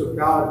gifts of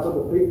God for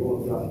the people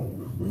of God.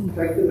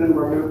 Take them in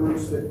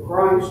remembrance that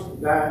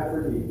Christ died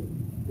for you,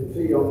 and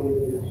feed on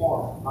you in your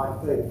heart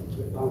by faith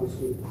with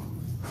thanksgiving.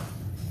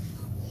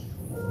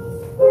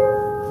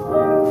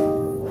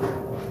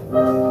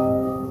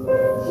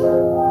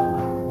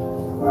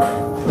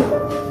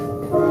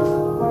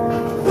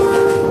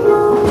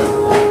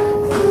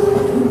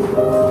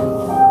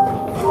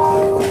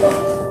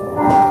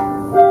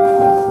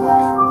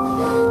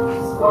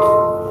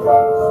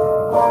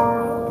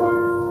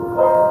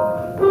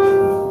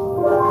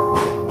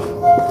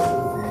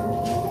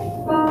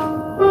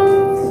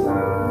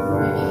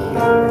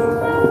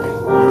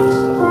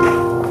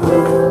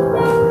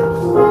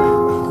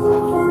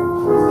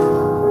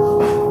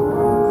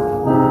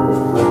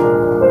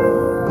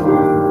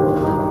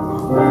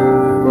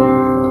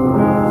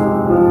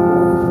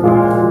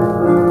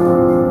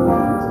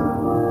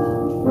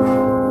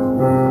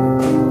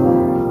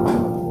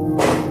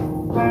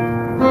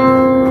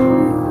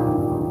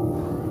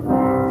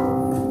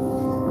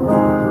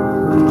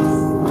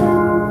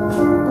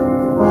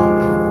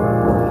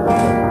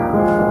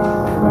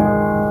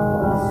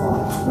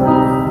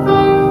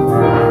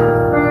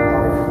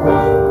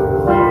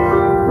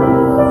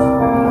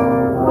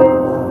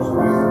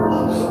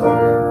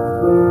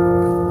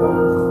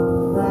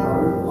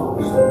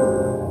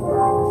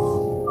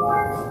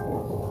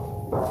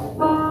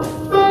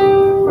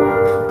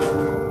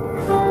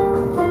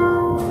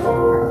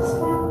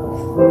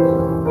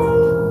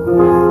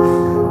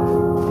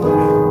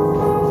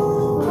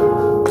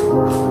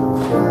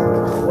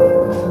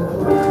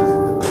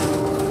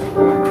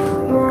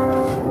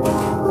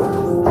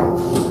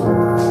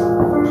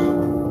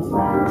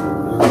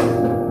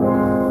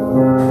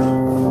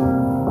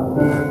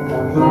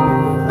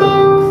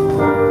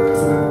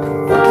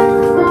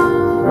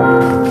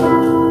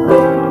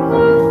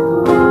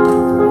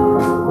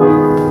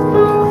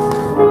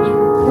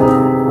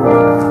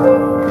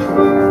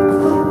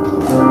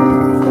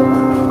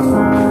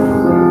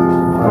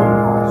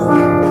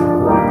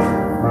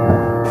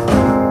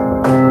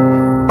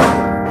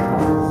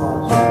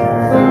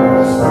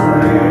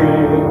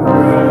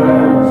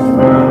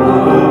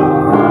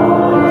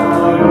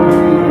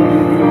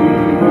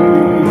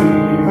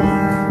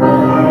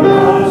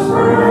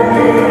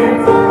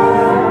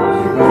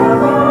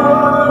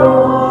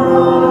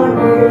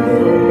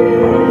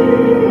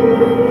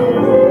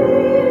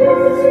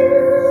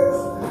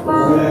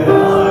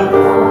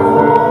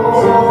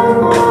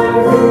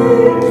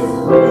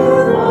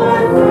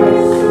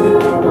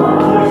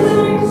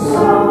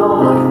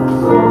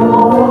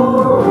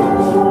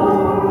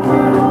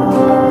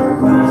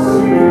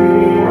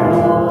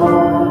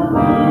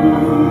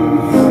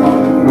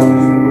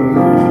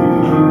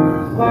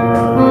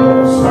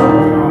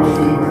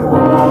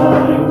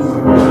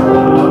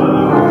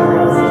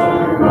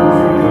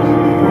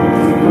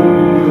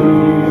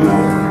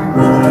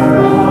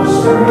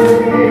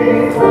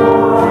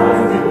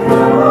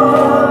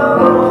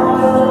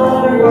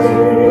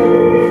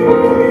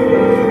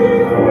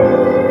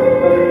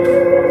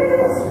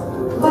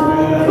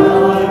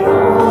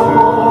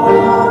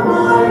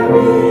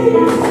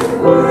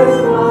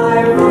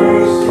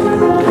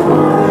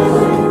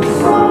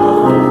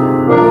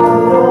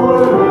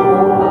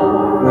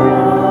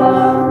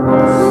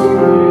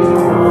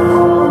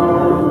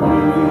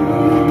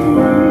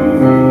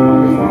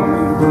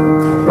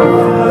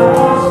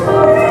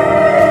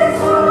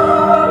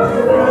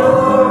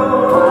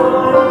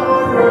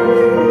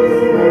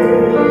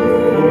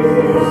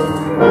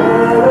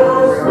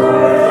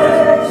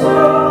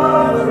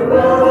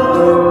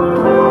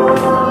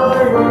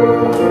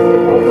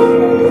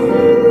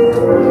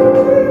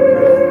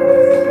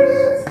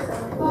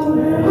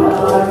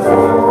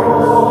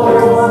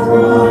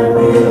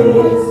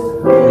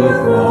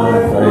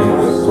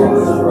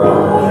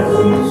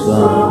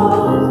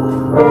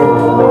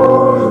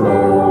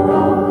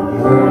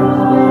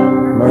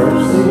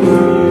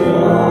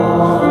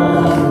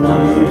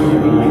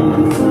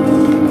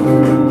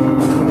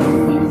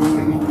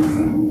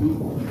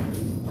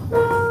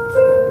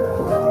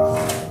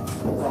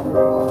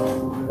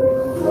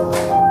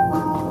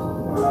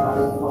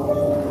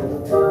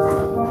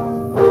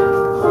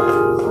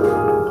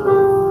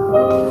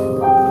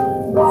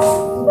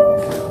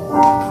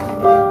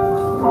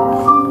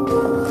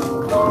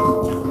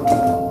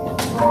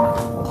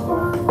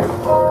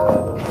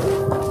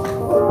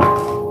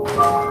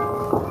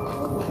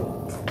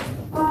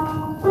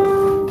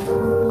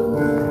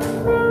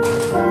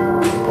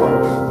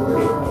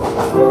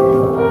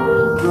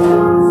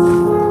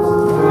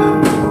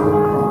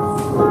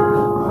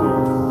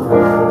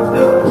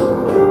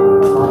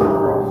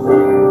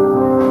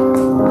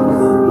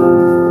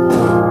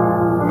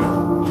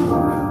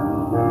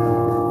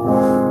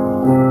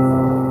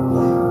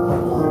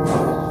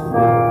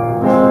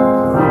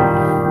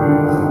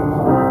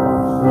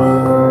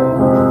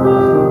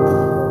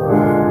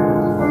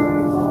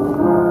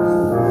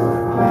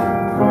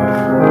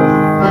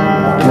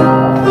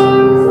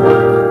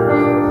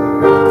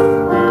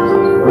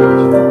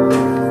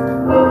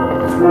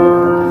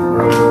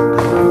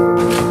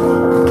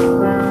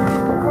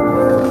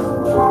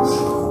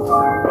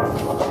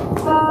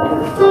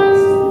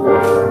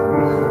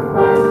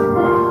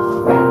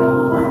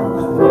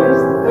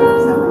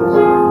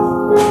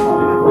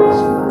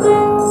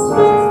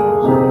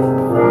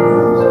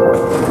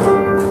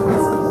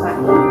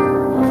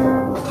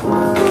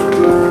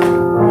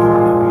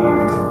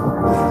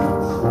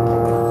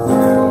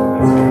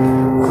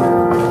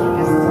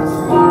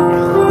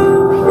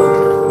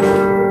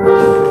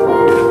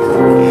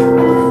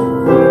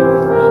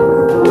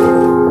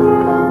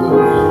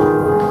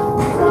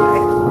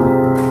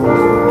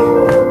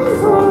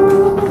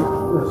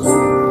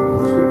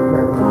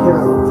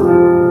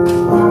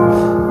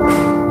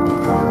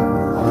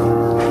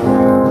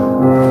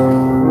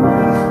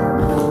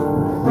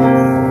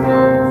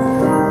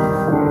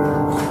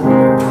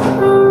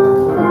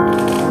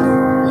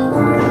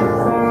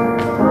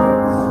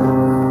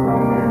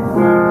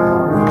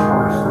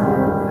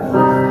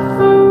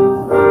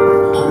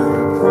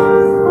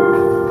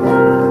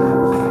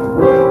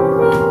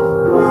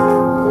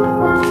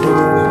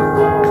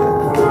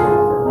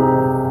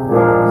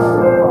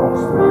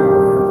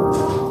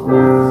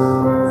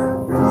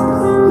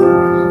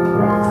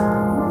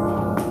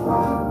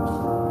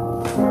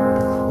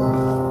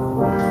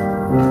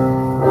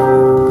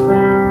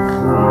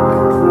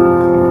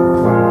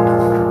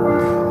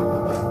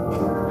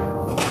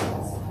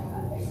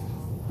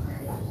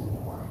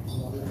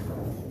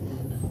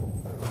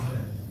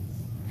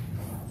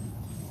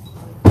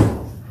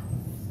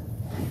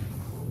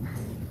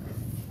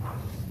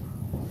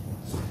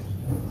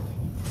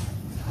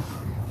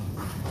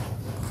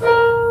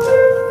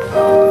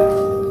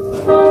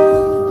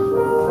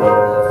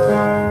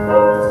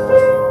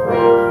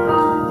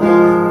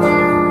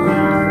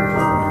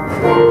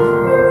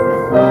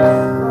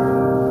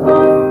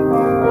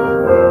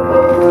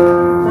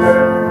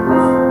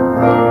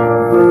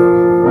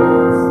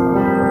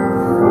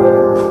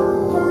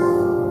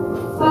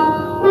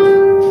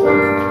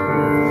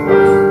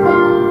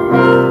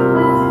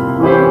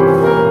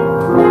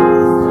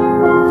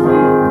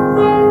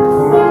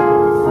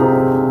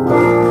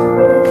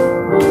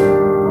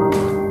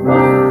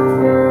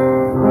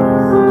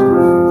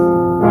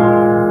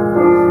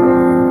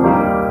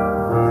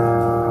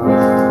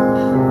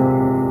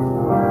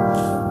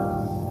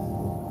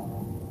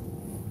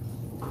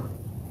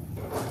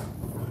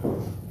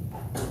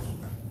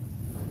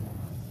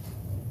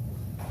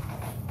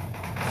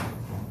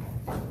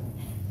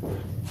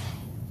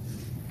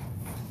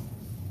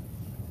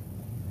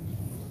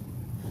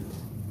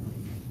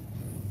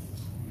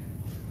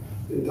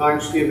 In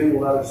thanksgiving,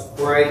 let us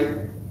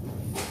pray.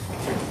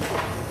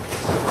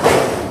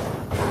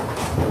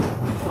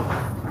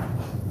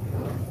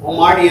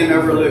 Almighty and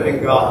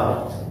ever-living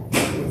God,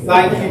 we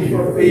thank you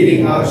for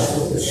feeding us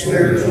with the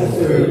spiritual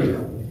food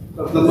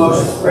of the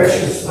most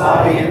precious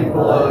body and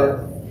blood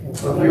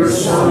of your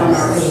Son and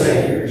our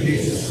Savior,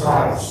 Jesus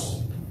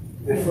Christ,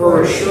 and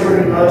for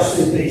assuring us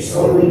in these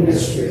holy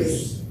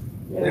mysteries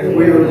that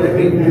we are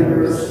living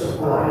members of the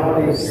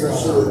body of your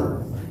Son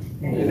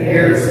and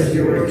heirs of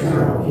your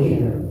eternal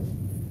kingdom.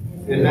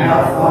 And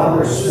now,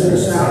 Father, send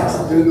us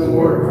out to do the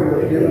work you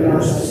have given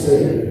us to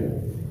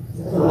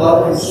do, to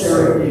love and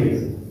serve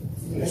you,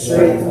 as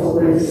faithful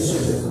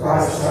witnesses of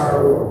Christ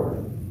our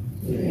Lord.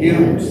 To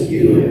him, to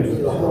you, and to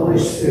the Holy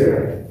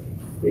Spirit,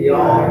 be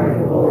honor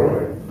and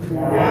glory,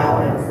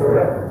 now and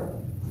forever.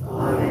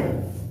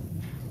 Amen.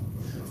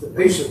 The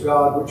peace of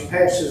God, which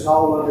passes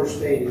all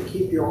understanding,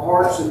 keep your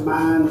hearts and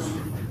minds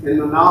in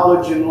the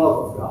knowledge and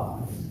love of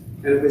God,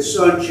 and of his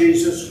Son,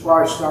 Jesus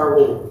Christ our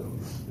Lord.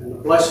 And the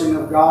blessing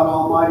of God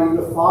Almighty,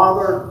 the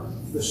Father,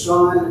 the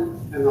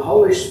Son, and the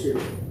Holy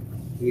Spirit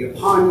be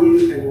upon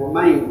you and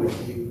remain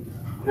with you,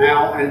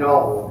 now and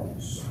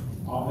always.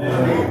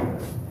 Amen.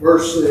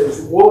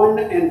 Verses 1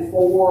 and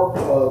 4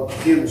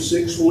 of hymn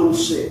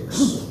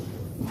 616.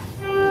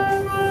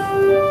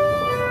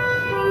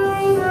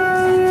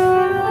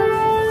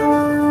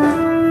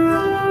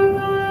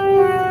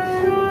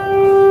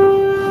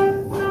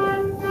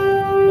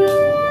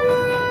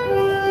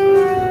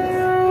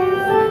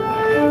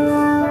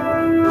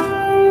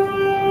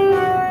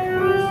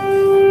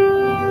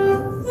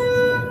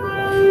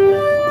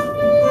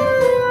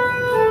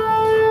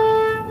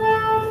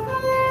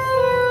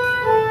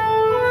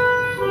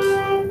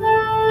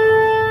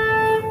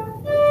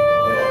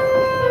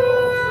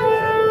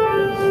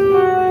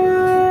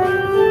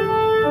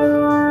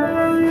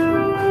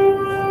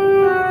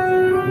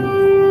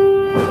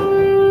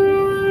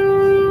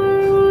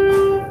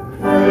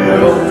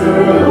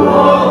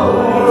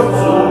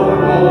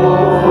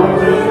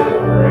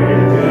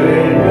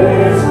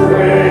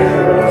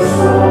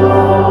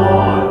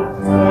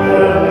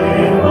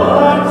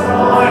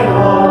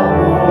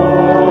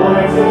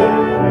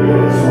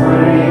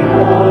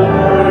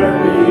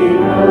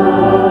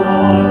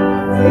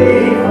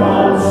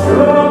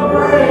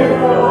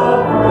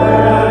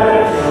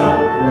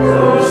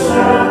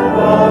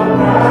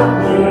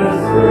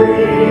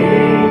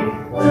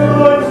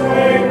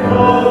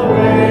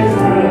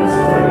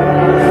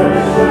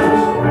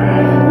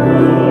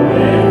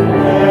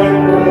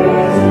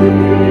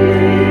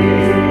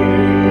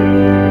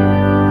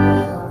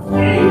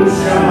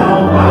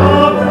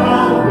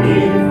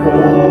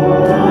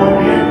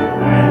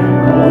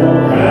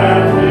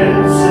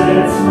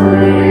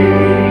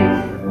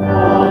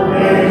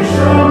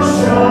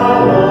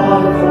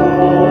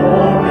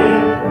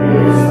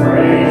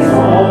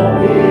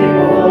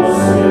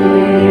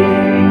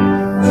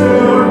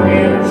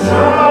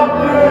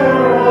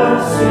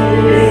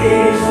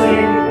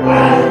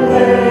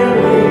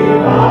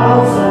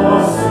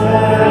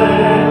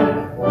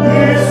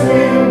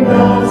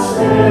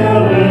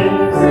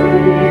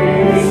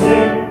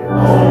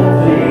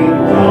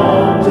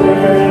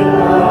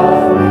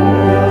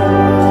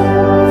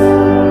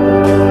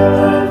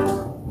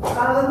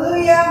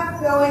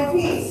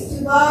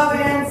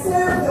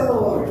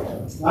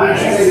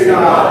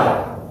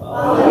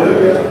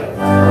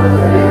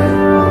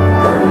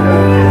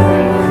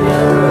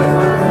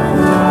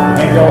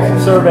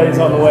 Surveys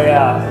on the way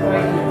out.